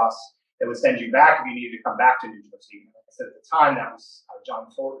boatman across that would send you back if you needed to come back to New Jersey. Like I said, at the time, that was John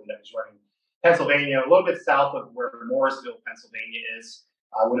Thornton that was running Pennsylvania, a little bit south of where Morrisville, Pennsylvania is,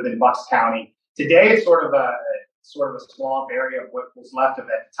 would have been Bucks County. Today, it's sort of a swamp area of what was left of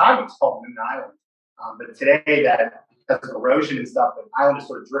it. At the time, it was called Moon Island. But today, that because of erosion and stuff, the island has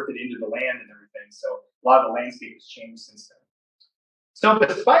sort of drifted into the land and everything. So a lot of the landscape has changed since then. So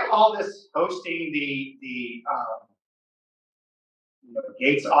despite all this hosting the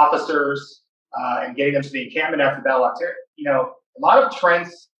Gates officers and getting them to the encampment after Battle of October, a lot of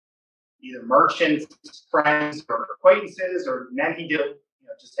Trent's either merchants, friends, or acquaintances, or men he did,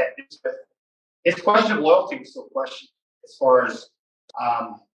 just had business with. His question of loyalty was still questioned as far as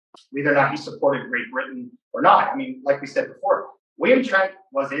whether or not he supported Great Britain or not. I mean, like we said before, William Trent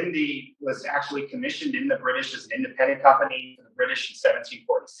was actually commissioned in the British as an independent company for the British in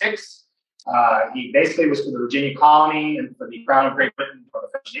 1746. He basically was for the Virginia colony and for the Crown of Great Britain for the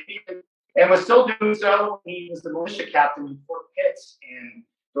French and Indian, and was still doing so. He was the militia captain in Fort Pitt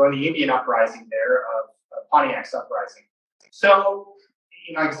during the Indian uprising there of Pontiac's uprising. So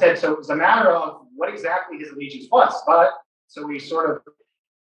like I said, so it was a matter of what exactly his allegiance was. But so we sort of,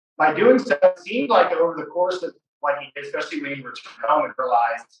 by doing so, it seemed like over the course of what he did, especially when he returned home and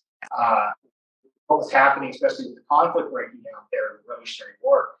realized what was happening, especially with the conflict breaking out there in the Revolutionary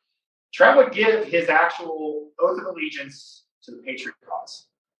War, Trent would give his actual oath of allegiance to the Patriot cause.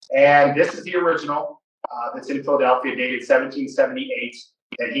 And this is the original that's in Philadelphia, dated 1778,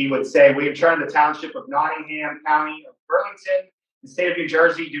 that he would say, "We have Trent, the township of Nottingham, county of Burlington, the state of New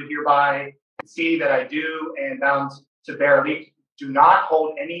Jersey, do hereby see that I do and bound to bear allegiance, do not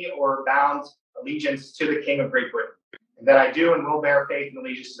hold any or bound allegiance to the King of Great Britain, and that I do and will bear faith and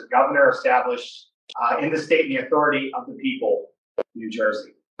allegiance to the governor established in the state and the authority of the people of New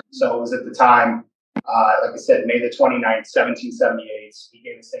Jersey." So it was at the time, like I said, May the 29th, 1778, he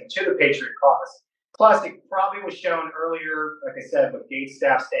gave this thing to the Patriot cause. Plus, it probably was shown earlier, like I said, with Gates'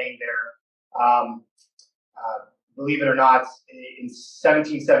 staff staying there. Believe it or not, in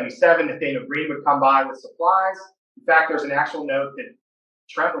 1777, Nathaniel Greene would come by with supplies. In fact, there's an actual note that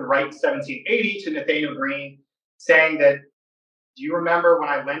Trent would write in 1780 to Nathaniel Greene saying that, "Do you remember when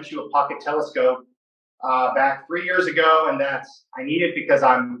I lent you a pocket telescope back 3 years ago, and that I need it because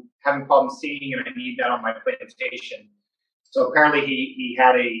I'm having problems seeing and I need that on my plantation?" So apparently he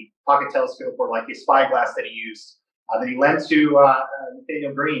had a pocket telescope or like a spyglass that he used that he lent to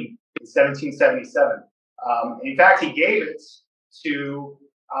Nathaniel Greene in 1777. In fact, he gave it to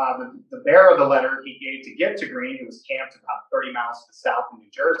the bearer of the letter he gave to give to Greene, who was camped about 30 miles to the south in New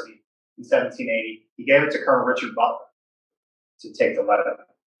Jersey in 1780. He gave it to Colonel Richard Butler to take the letter.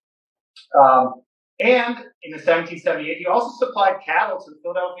 And in the 1778, he also supplied cattle to the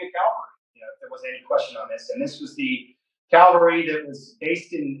Philadelphia Cavalry, if there was any question on this. And this was the cavalry that was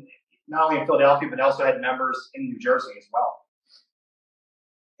based in not only in Philadelphia, but also had members in New Jersey as well.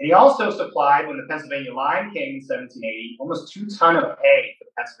 And he also supplied, when the Pennsylvania line came in 1780, almost 2 tons of hay for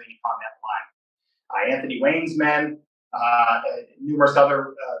the Pennsylvania Continental Line. Anthony Wayne's men, numerous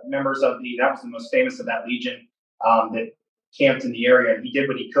other members of that was the most famous of that legion that camped in the area, and he did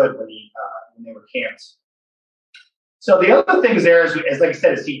what he could when they were camped. So the other things there, is like I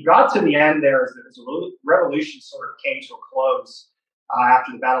said, as he got to the end there, as the revolution sort of came to a close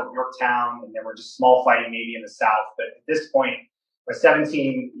after the Battle of Yorktown, and there were just small fighting maybe in the South, but at this point, by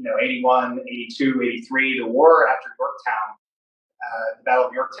 81, 82, 83, the war after Yorktown, the Battle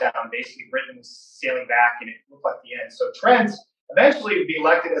of Yorktown, basically Britain was sailing back, and it looked like the end. So Trent eventually would be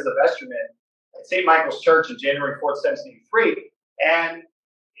elected as a vestryman at St. Michael's Church on January 4th, 1783, and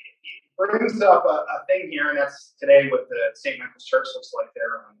brings up a thing here, and that's today what the St. Michael's Church looks like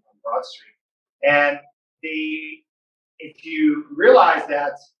there on Broad Street. And if you realize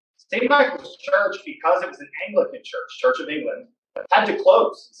that St. Michael's Church, because it was an Anglican church, Church of England, had to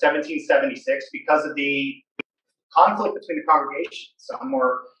close in 1776 because of the conflict between the congregations. Some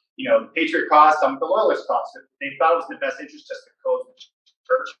were, the Patriot cause, some the Loyalist cause. They thought it was in the best interest just to close the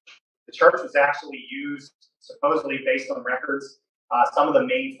church. The church was actually used, supposedly based on records, some of the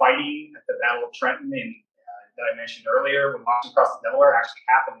main fighting at the Battle of Trenton that I mentioned earlier, when marching across the Delaware, actually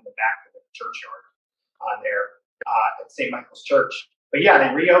happened in the back of the churchyard there at St. Michael's Church. But yeah,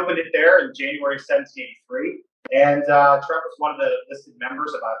 they reopened it there in January of 1783, and Trent was one of the listed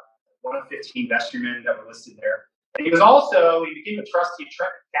members, about one of 15 vestrymen that were listed there. And he became a trustee of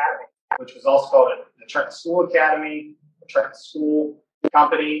Trenton Academy, which was also called the Trenton School Academy, the Trenton School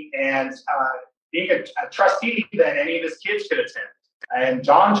Company, and being a trustee, then any of his kids could attend. And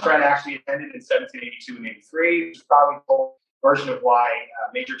John Trent actually attended in 1782 and 83, which is probably the whole version of why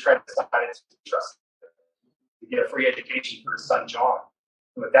Major Trent decided to trust to get a free education for his son John,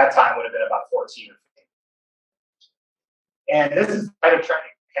 who at that time would have been about 14 or 15. And this is the site of Trenton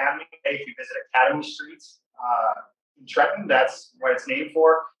Academy. If you visit Academy Street in Trenton, that's what it's named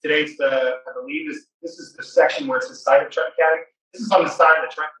for. Today, I believe this is the section where it's the site of Trenton Academy. This is on the side of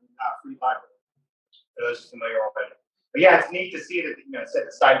the Trenton Free Library, for those familiar already. But yeah, it's neat to see that it's at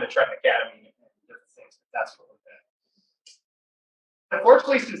the side of the Trenton Academy and different things. That's what we're doing.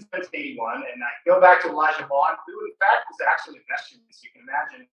 Unfortunately, since 1781, and I go back to Elijah Vaughn, who in fact was actually a vestryman, so you can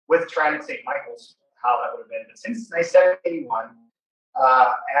imagine with Trent at St. Michael's how that would have been. But since 1781,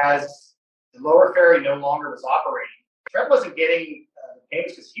 as the Lower Ferry no longer was operating, Trent wasn't getting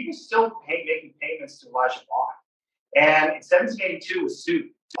payments because he was still making payments to Elijah Vaughn. And in 1782 was sued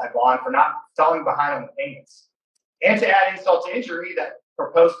by Vaughn for not falling behind on the payments. And to add insult to injury, that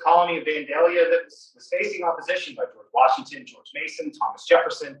proposed colony of Vandalia that was facing opposition by George Washington, George Mason, Thomas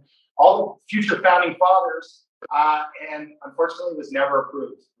Jefferson, all the future founding fathers, and unfortunately was never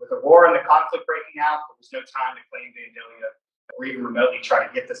approved. With the war and the conflict breaking out, there was no time to claim Vandalia or even remotely try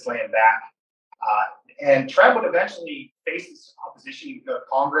to get this land back. And Trent would eventually face this opposition. He would go to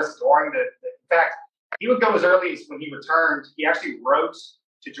Congress during in fact, he would go as early as when he returned. He actually wrote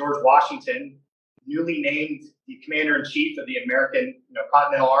to George Washington, newly named the commander-in-chief of the American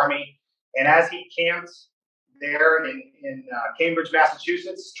Continental Army. And as he camped there in Cambridge,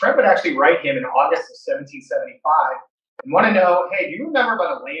 Massachusetts, Trent would actually write him in August of 1775 and want to know, hey, do you remember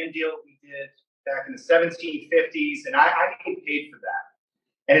about a land deal we did back in the 1750s? And I get paid for that.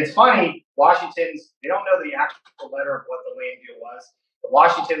 And it's funny, they don't know the actual letter of what the land deal was, but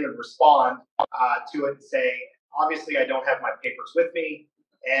Washington would respond to it and say, obviously, I don't have my papers with me,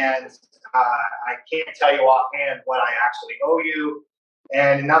 and I can't tell you offhand what I actually owe you.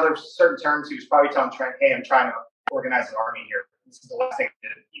 And in other certain terms, he was probably telling Trent, hey, I'm trying to organize an army here. This is the last thing I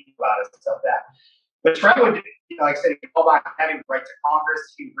did about it, stuff like that. But Trent would, like I said, all about having the right to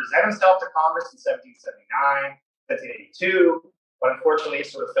Congress. He would present himself to Congress in 1779, 1782. But unfortunately, it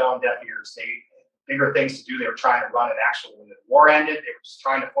sort of fell on deaf ears. They had bigger things to do. They were trying to run an actual, when the war ended, they were just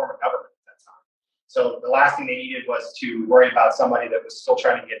trying to form a government at that time. So the last thing they needed was to worry about somebody that was still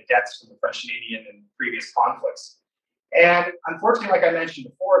trying to get debts from the French Canadian and previous conflicts. And unfortunately, like I mentioned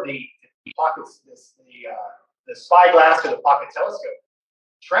before, the spyglass or the pocket telescope,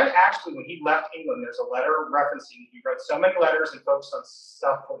 Trent actually, when he left England, there's a letter referencing, he wrote so many letters and focused on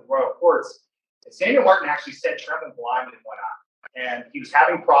stuff for the royal courts, that Samuel Martin actually said Trent went blind in one eye. And he was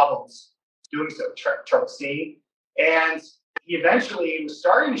having problems doing so, trouble seeing. And he eventually was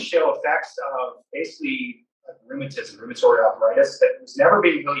starting to show effects of basically like rheumatism, rheumatoid arthritis that was never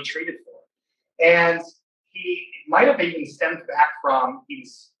being really treated for. And he might have even stemmed back from,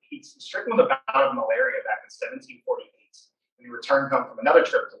 he's stricken with a bout of malaria back in 1748 when he returned home from another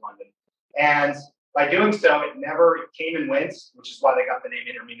trip to London. And by doing so, it came and went, which is why they got the name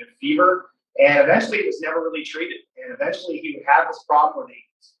intermittent fever. And eventually it was never really treated. And eventually he would have this problem where they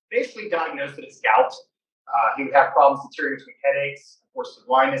basically diagnosed it as gout. He would have problems deteriorating between headaches, of course, the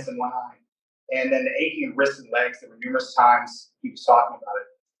blindness in one eye, and then the aching of wrists and legs. There were numerous times he was talking about it.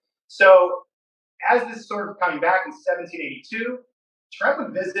 So as this sort of coming back in 1782, Trent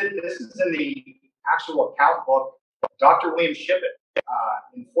would visit, this is in the actual account book, Dr. William Shippen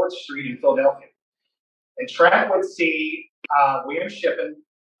in 4th Street in Philadelphia. And Trent would see William Shippen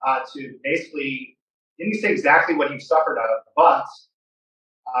to basically, didn't say exactly what he suffered of, but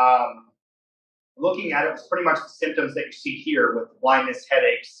looking at it was pretty much the symptoms that you see here with blindness,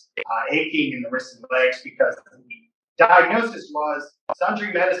 headaches, aching in the wrists and legs, because the diagnosis was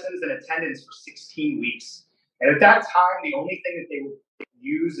sundry medicines and attendance for 16 weeks. And at that time, the only thing that they would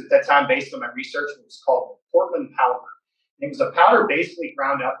use at that time, based on my research, was called Portland powder. And it was a powder basically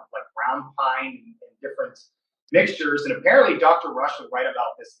ground up with like ground pine and different mixtures. And apparently Dr. Rush would write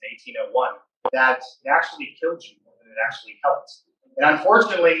about this in 1801, that it actually killed you more than it actually helped. And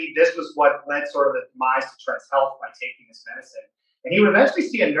unfortunately, this was what led sort of the demise to Trent's health by taking this medicine. And he would eventually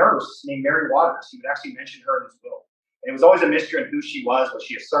see a nurse named Mary Waters. He would actually mention her in his will. And it was always a mystery on who she was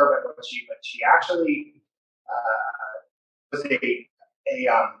she a servant? But she actually was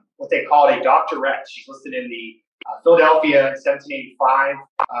what they called a doctorette. She's listed in the Philadelphia in 1785.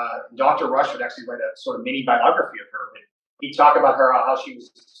 Dr. Rush would actually write a sort of mini biography of her. He'd talk about her, how she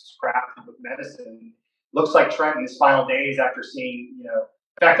was scrapped with medicine. Looks like Trent in his final days after seeing, in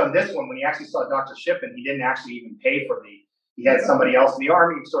fact, on this one, when he actually saw Dr. Shippen, he didn't actually even pay for he had somebody else in the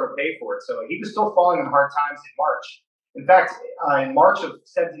army who sort of paid for it. So he was still falling on hard times in March. In fact, in March of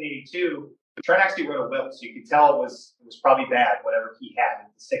 1782, Trent actually wrote a will, so you could tell it was probably bad, whatever he had,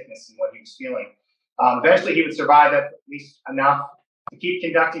 the sickness and what he was feeling. Eventually, he would survive at least enough to keep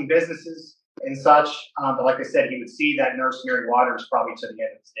conducting businesses and such. But like I said, he would see that nurse, Mary Waters, probably to the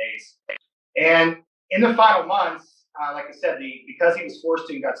end of his days. And in the final months, like I said, because he was forced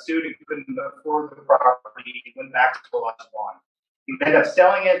to and got sued and couldn't afford the property, he went back to Elijah Bond. He would end up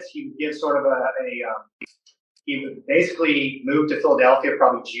selling it. He would give sort of he would basically move to Philadelphia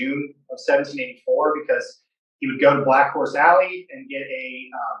probably June of 1784, because he would go to Black Horse Alley and get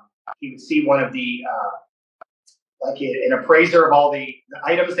he would see one of the, an appraiser of all the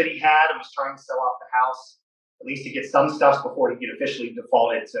items that he had and was trying to sell off the house, at least to get some stuff before he could officially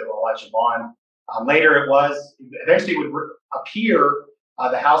default it to Elijah Bond. Later eventually would appear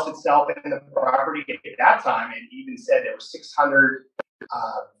the house itself and the property at that time, and even said there were 600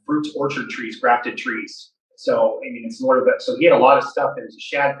 fruit orchard trees, grafted trees. So, I mean, it's sort of so he had a lot of stuff. There was a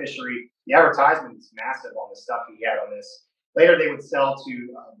shad fishery. The advertisement is massive on the stuff he had on this. Later, they would sell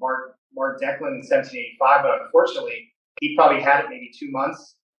to Mark Declan in 1785, but unfortunately, he probably had it maybe 2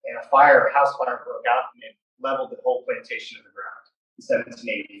 months, and a house fire broke out, and it leveled the whole plantation to the ground in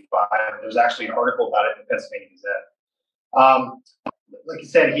 1785. There's actually an article about it in the Pennsylvania Gazette. Like I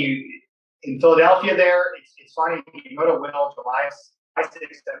said, in Philadelphia there, it's funny, he wrote a will July 6,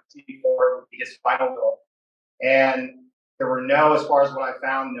 1784 would be his final will. And there were no, as far as what I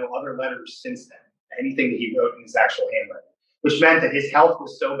found, no other letters since then, anything that he wrote in his actual handwriting, which meant that his health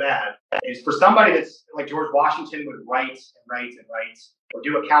was so bad. It's for somebody that's like George Washington would write and write and write, or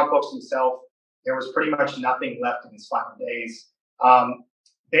do account books himself. There was pretty much nothing left in his final days.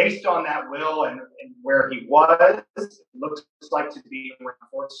 Based on that will and where he was, it looks like to be around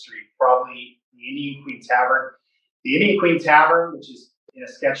 4th Street, probably the Indian Queen Tavern. The Indian Queen Tavern, which is in a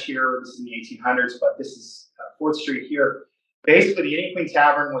sketch here, this is in the 1800s, but this is 4th Street here. Basically, the Indian Queen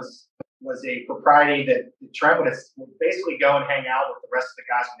Tavern was a propriety that Trent would basically go and hang out with the rest of the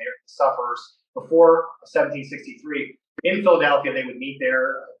guys when they were the sufferers. Before 1763, in Philadelphia, they would meet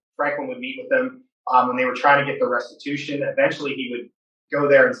there. Franklin would meet with them when they were trying to get the restitution. Eventually, he would go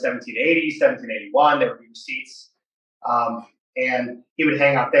there in 1780, 1781. There would be receipts, and he would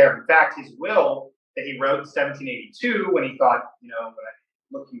hang out there. In fact, his will that he wrote in 1782, when he thought,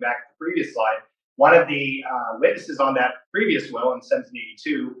 looking back at the previous slide, one of the witnesses on that previous will in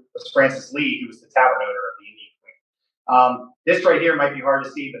 1782 was Francis Lee, who was the tavern owner of the Indian Queen. This right here might be hard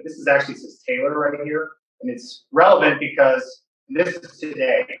to see, but this is actually says Taylor right here, and it's relevant because this is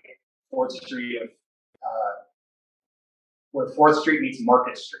today, 4th Street of where 4th Street meets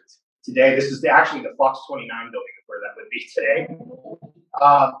Market Street. Today, this is actually the Fox 29 building of where that would be today,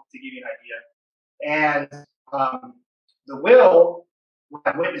 to give you an idea. And the will would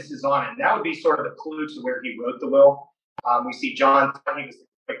have witnesses on it. And that would be sort of the clue to where he wrote the will. We see John, he was the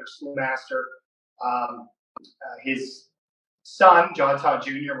Quaker schoolmaster. His son, John Todd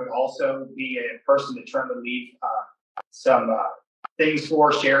Jr., would also be a person that Trent would leave some things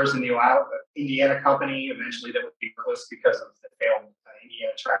for, shares in the Indiana Company, eventually that would be worthless because of the failed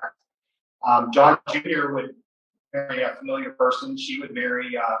Indiana tract. John Jr. would marry a familiar person. She would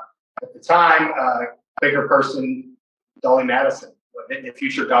marry, at the time, a Quaker person, Dolly Madison, the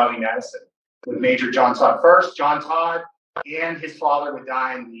future Dolly Madison, with Major John Todd first. John Todd and his father would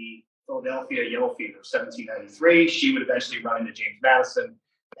die in the Philadelphia Yellow Fever of 1793. She would eventually run into James Madison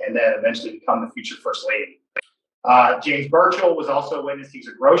and then eventually become the future First Lady. James Burchell was also a witness. He was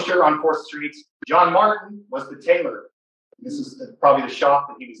a grocer on 4th Street. John Martin was the tailor. This is probably the shop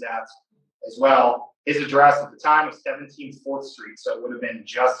that he was at as well. His address at the time was 17th 4th Street, so it would have been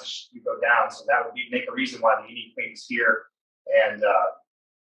just as you go down. So that would make a reason why the Indian Queen was here, and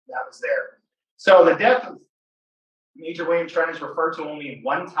that was there. So the death of Major William Trent is referred to only in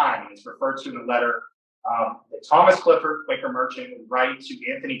one time. It's referred to in a letter that Thomas Clifford, Quaker merchant, would write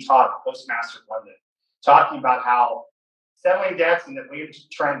to Anthony Todd, the postmaster of London, talking about how settling debts and that William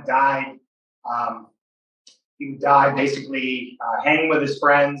Trent died. He died basically hanging with his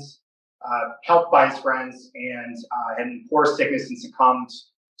friends, helped by his friends, and had poor sickness and succumbed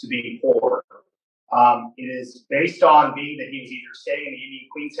to being poor. It is based on being that he was either staying in the Indian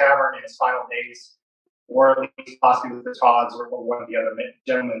Queen Tavern in his final days, or at least possibly with the Todds or one of the other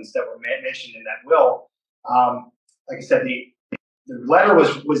gentlemen that were mentioned in that will. Like I said, the letter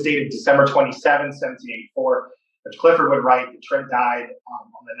was dated December 27, 1784, which Clifford would write that Trent died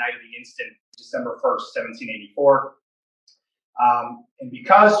on the night of the instant, December 1st, 1784. And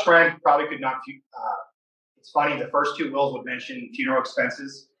because Trent probably could not, it's funny, the first two wills would mention funeral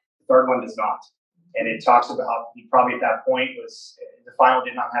expenses, the third one does not. And it talks about he probably at that point the final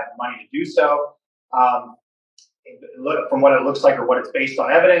did not have the money to do so. From what it looks like or what it's based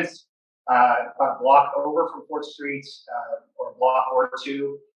on evidence, about a block over from 4th Street, or a block or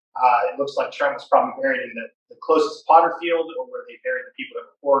two, it looks like Trent was probably buried in the closest potter field, or where they buried the people that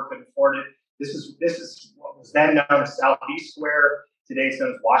were poor, couldn't afford it. This is what was then known as Southeast Square. Today it's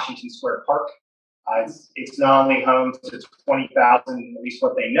known as Washington Square Park. It's not only home to 20,000, at least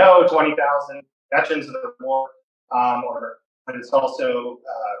what they know, 20,000 veterans of the war, but it's also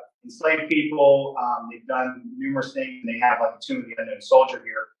enslaved people. They've done numerous things. They have like a Tomb of the Unknown Soldier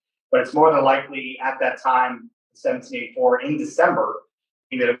here. But it's more than likely at that time, 1784, in December,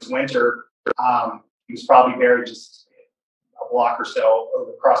 being that it was winter, he was probably buried just a block or so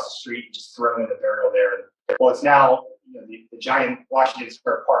across the street, just thrown in the burial there. And, well, it's now the giant Washington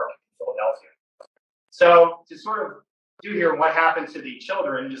Square Park in Philadelphia. So to sort of do here what happened to the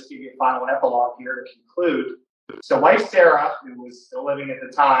children, just give you a final epilogue here to conclude. So wife Sarah, who was still living at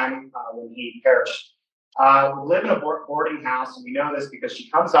the time when he perished, would live in a boarding house, and we know this because she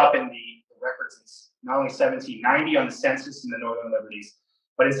comes up in the records. It's not only 1790 on the census in the Northern Liberties,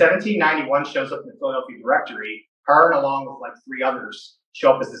 but in 1791 shows up in the Philadelphia Directory. Her and along with like 3 others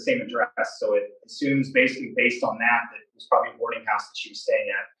show up as the same address. So it assumes basically based on that it was probably a boarding house that she was staying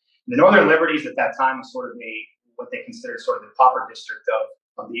at. And the Northern Liberties at that time was sort of what they considered sort of the pauper district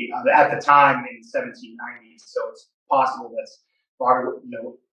at the time in 1790. So it's possible that's probably,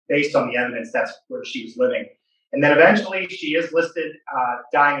 based on the evidence, that's where she was living. And then eventually she is listed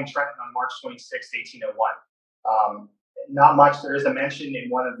dying in Trenton on March 26, 1801. Not much. There is a mention in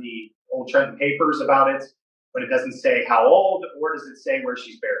one of the old Trenton papers about it, but it doesn't say how old, or does it say where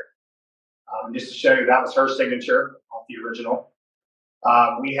she's buried. Just to show you, that was her signature off the original.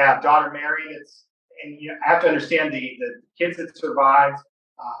 We have daughter Mary. And you have to understand the kids that survived.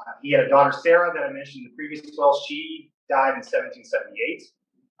 He had a daughter Sarah that I mentioned in the previous will. She died in 1778,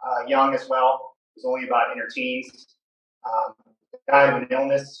 young as well. Was only about in her teens. Died of an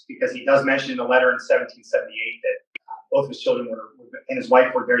illness, because he does mention in a letter in 1778 that both of his children and his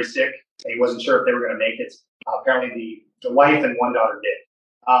wife were very sick, and he wasn't sure if they were going to make it. Apparently, the wife and one daughter did.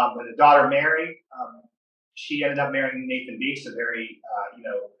 But the daughter Mary, she ended up marrying Nathan Beeks, a very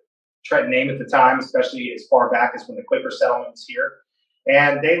Trenton name at the time, especially as far back as when the Quaker settlement was here.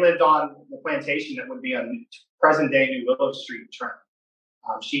 And they lived on the plantation that would be on present-day New Willow Street in Trenton.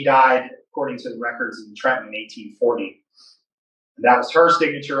 She died, according to the records, in Trenton in 1840. And that was her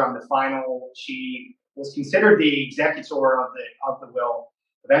signature on the final. She was considered the executor of the will.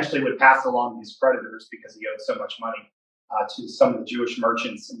 Eventually would pass along his creditors because he owed so much money to some of the Jewish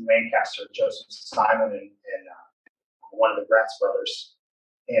merchants in Lancaster, Joseph Simon and one of the Gratz brothers,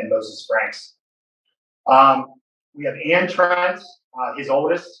 and Moses Franks. We have Anne Trent, his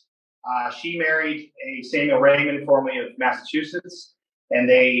oldest. She married a Samuel Raymond, formerly of Massachusetts, and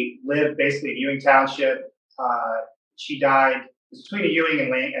they lived basically in Ewing Township. She died, it was between Ewing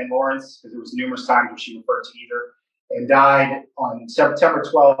and Lawrence, because there was numerous times where she referred to either, and died on September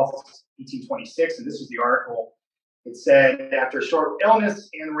 12th, 1826. And this was the article. It said, after a short illness,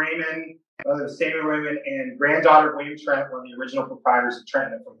 Anne Raymond, mother of Samuel Raymond, and granddaughter of William Trent were the original proprietors of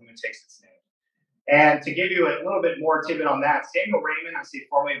Trenton, from whom it takes its name. And to give you a little bit more tidbit on that, Samuel Raymond, I say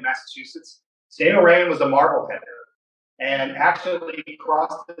formerly of Massachusetts, Samuel Raymond was a Marbleheader and actually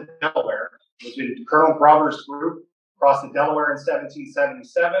crossed the Delaware. It was in Colonel Glover's group, crossed the Delaware in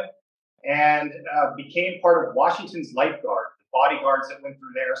 1777, and became part of Washington's Life Guard, the bodyguards that went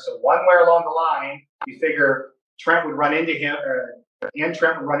through there. So one way along the line, you figure Trent would run into him, and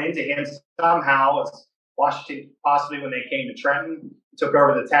Trent would run into him somehow, as Washington, possibly when they came to Trenton, took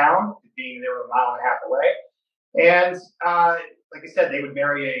over the town, being they were a mile and a half away. And like I said, they would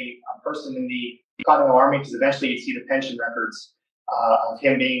marry a person in the Continental Army, because eventually you'd see the pension records of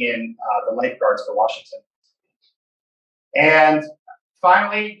him being in the lifeguards for Washington. And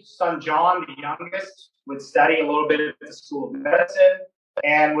finally, son John, the youngest, would study a little bit at the School of Medicine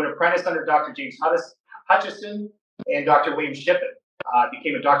and would apprentice under Dr. James Hutchison and Dr. William Shippen.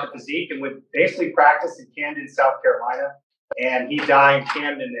 Became a doctor of physique and would basically practice in Camden, South Carolina. And he died in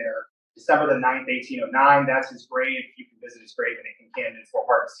Camden there, December the 9th, 1809. That's his grave. You can visit his grave in Camden. It's more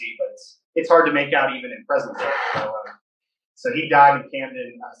hard to see, but it's hard to make out even in present day. So he died in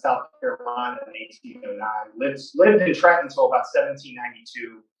Camden, South Carolina in 1809. Lived in Trenton until about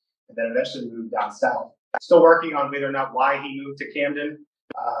 1792, and then eventually moved down south. Still working on whether or not why he moved to Camden.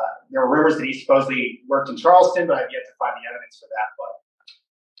 There were rumors that he supposedly worked in Charleston, but I've yet to find the evidence for that.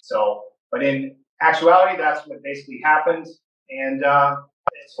 But in actuality, that's what basically happened. And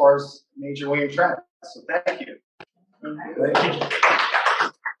as far as Major William Trent, so thank you. Thank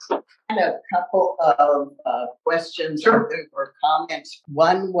you. And a couple of questions or comments.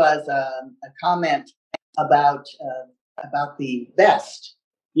 One was a comment about the vest.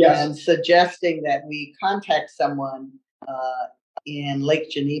 Yes. And suggesting that we contact someone in Lake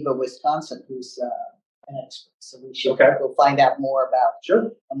Geneva, Wisconsin, who's an expert. So we should go find out more about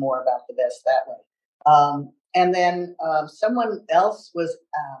the vest that way. And then someone else was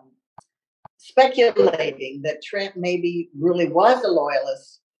speculating that Trent maybe really was a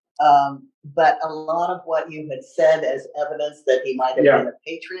loyalist, but a lot of what you had said as evidence that he might have been a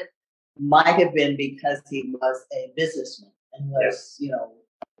patriot might have been because he was a businessman and was,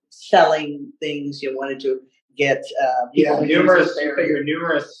 selling things. You wanted to get numerous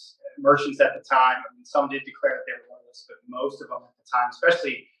merchants at the time. I mean, some did declare that they were loyalists, but most of them at the time,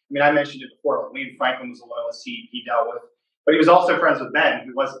 especially, I mentioned it before, William Franklin was a loyalist he dealt with, but he was also friends with Ben,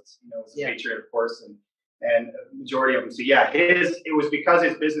 who wasn't, was a patriot, of course, and a majority of them. So it was because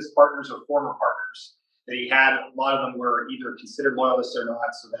his business partners or former partners that he had, a lot of them were either considered loyalists or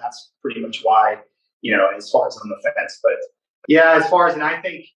not. So that's pretty much why, as far as on the fence. But as far as, and I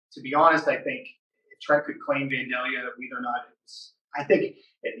think, to be honest, I think if Trent could claim Vandalia, whether or not it was, I think,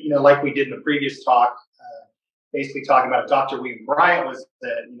 like we did in the previous talk, basically talking about Dr. William Bryant was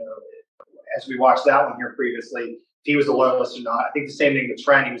that, as we watched that one here previously, if he was a loyalist or not. I think the same thing with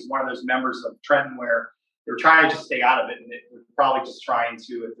Trent. He was one of those members of Trenton where they were trying to just stay out of it, and it was probably just trying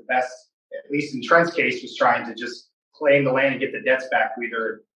to, at the best, at least in Trent's case, was trying to just claim the land and get the debts back.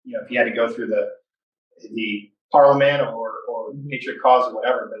 Either, if he had to go through the Parliament or Patriot cause or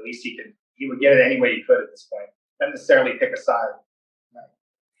whatever, but at least he would get it any way he could at this point, not necessarily pick a side. Right.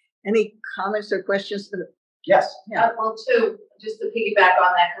 Any comments or questions? Yes. Yeah. Well, too, just to piggyback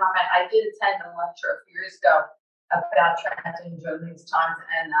on that comment, I did attend a lecture a few years ago about Trenton during these times,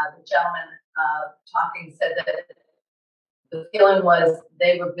 and the gentleman talking said that the feeling was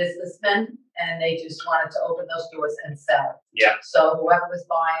they were businessmen and they just wanted to open those doors and sell. Yeah. So whoever was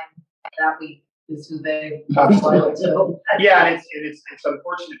buying that week, this was they loyal to. Yeah, and it's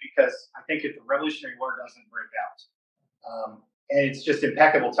unfortunate because I think if the Revolutionary War doesn't break out, and it's just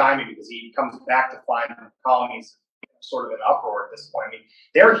impeccable timing because he comes back to find the colonies sort of in uproar at this point. I mean,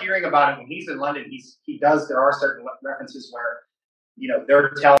 they're hearing about it when he's in London. There are certain references where, they're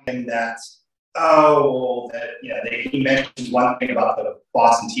telling him that, he mentions one thing about the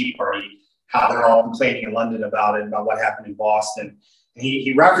Boston Tea Party, how they're all complaining in London about it, about what happened in Boston. And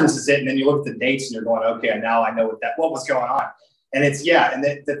he references it, and then you look at the dates and you're going, okay, now I know what was going on. And it's, and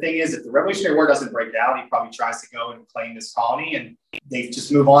the thing is, if the Revolutionary War doesn't break out, he probably tries to go and claim this colony, and they just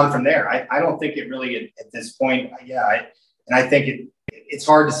move on from there. I don't think it really, at this point, and I think it's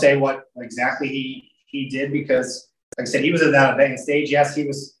hard to say what exactly he did because, like I said, he was at that advanced stage. Yes, he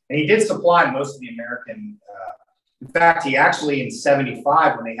was, and he did supply most of the American. In fact, he actually in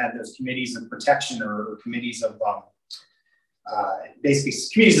 '75, when they had those committees of protection or committees of basically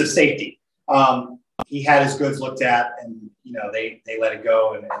committees of safety, he had his goods looked at, and they let it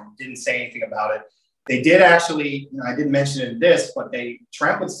go and didn't say anything about it. They did actually, I didn't mention it in this, but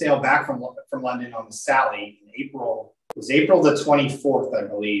Trent would sail back from London on the Sally in April. It was April the 24th, I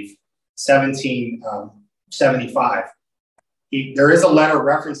believe, 1775. There is a letter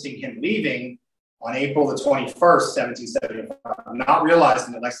referencing him leaving on April the 21st, 1775. Not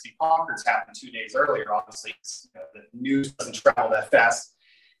realizing that Lexington Concords happened 2 days earlier. Obviously, the news doesn't travel that fast.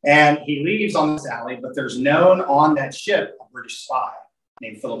 And he leaves on the Sally, but there's known on that ship a British spy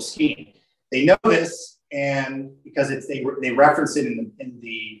named Philip Skene. They know this, and because they reference it in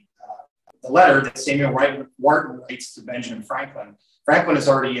the letter that Samuel Wharton writes to Benjamin Franklin. Franklin is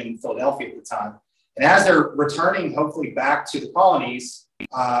already in Philadelphia at the time, and as they're returning, hopefully back to the colonies,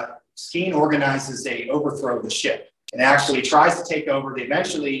 Skene organizes a overthrow of the ship and actually tries to take over. They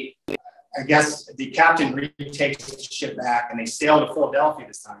eventually, I guess, the captain retakes the ship back, and they sail to Philadelphia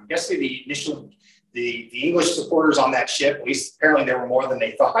this time. I guess the English supporters on that ship, at least apparently there were more than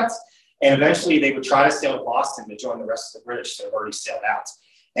they thought. And eventually they would try to sail to Boston to join the rest of the British that had already sailed out.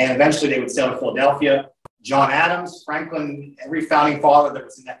 And eventually they would sail to Philadelphia. John Adams, Franklin, every founding father that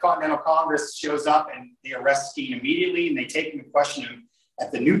was in that Continental Congress shows up, and they arrest Skene immediately, and they take him and question him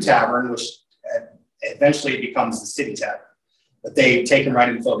at the New Tavern, which eventually becomes the City Tavern. But they take him right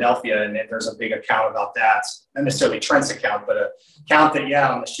in Philadelphia, and there's a big account about that. Not necessarily Trent's account, but an account that,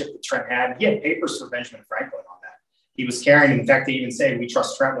 on the ship that Trent had. He had papers for Benjamin Franklin on that. He was carrying, in fact, they even say, we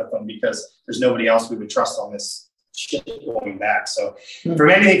trust Trent with them because there's nobody else we would trust on this ship going back. So from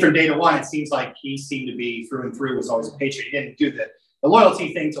anything from day to one, it seems like he seemed to be through and through was always a patriot. He didn't do the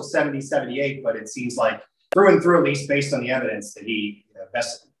loyalty thing till 78, but it seems like through and through, at least based on the evidence, that he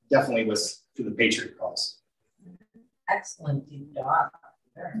definitely was through the patriot cause. Excellent deep dive.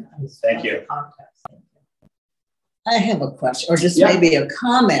 Very nice. Thank you. I have a question, or just maybe a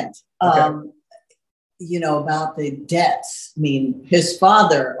comment. Okay. About the debts. I mean, his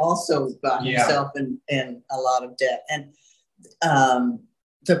father also got himself in a lot of debt, and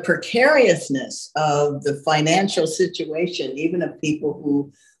the precariousness of the financial situation, even of people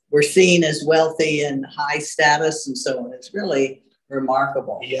who were seen as wealthy and high status and so on, is really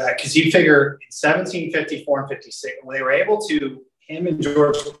remarkable. Yeah, because you figure in 1754 and 56, when they were able to, him and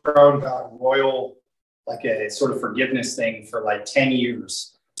George Crone got royal, like a sort of forgiveness thing for like 10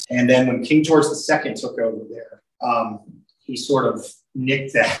 years. And then when King George II took over there, he sort of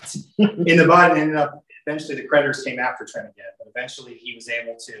nicked that in the bud and ended up, eventually the creditors came after Trent again, but eventually he was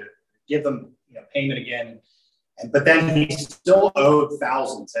able to give them payment again. But then he still owed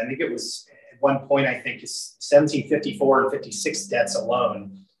thousands. I think it was at one point, I think his 1754 and 56 debts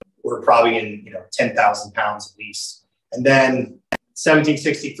alone were probably in 10,000 pounds at least. And then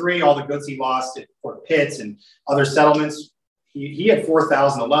 1763, all the goods he lost at Fort Pitts and other settlements, he had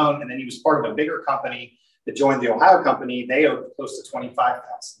 4,000 alone, and then he was part of a bigger company that joined the Ohio Company. They owed close to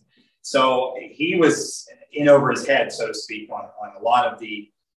 25,000. So he was in over his head, so to speak, on a lot of the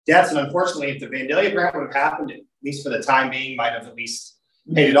debts. And unfortunately, if the Vandalia grant would have happened, at least for the time being, might have at least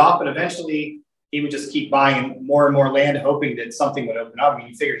paid it off. But eventually, he would just keep buying more and more land, hoping that something would open up. I mean,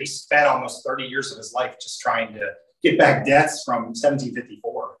 you figure he spent almost 30 years of his life just trying to get back debts from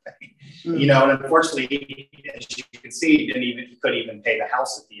 1754. You know, and unfortunately, as you can see, he couldn't even pay the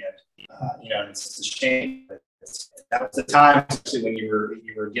house at the end. You know, and it's a shame. That was the time, especially when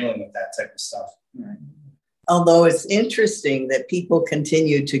you were dealing with that type of stuff. Right. Although it's interesting that people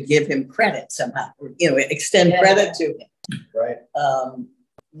continue to give him credit somehow, you know, extend credit to him. Right.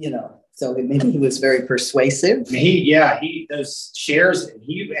 You know, so maybe he was very persuasive. I mean, he those shares,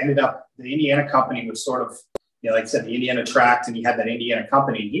 he ended up, the Indiana company was sort of, you know, like I said, the Indiana Tract, and he had that Indiana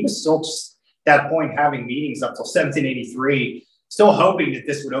company. He was still just at that point having meetings up till 1783, still hoping that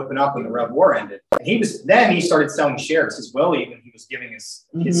this would open up when the Red War ended. And then he started selling shares. His will, even he was giving his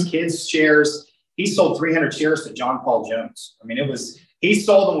kids shares. He sold 300 shares to John Paul Jones. I mean, he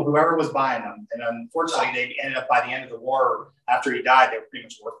sold them to whoever was buying them. And unfortunately, they ended up, by the end of the war, after he died, they were pretty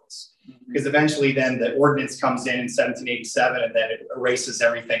much worthless. Because eventually then the ordinance comes in 1787, and then it erases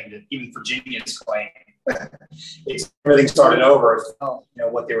everything that even Virginians claim. Everything started over, you know,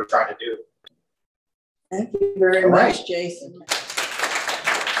 what they were trying to do. Thank you very much, Jason.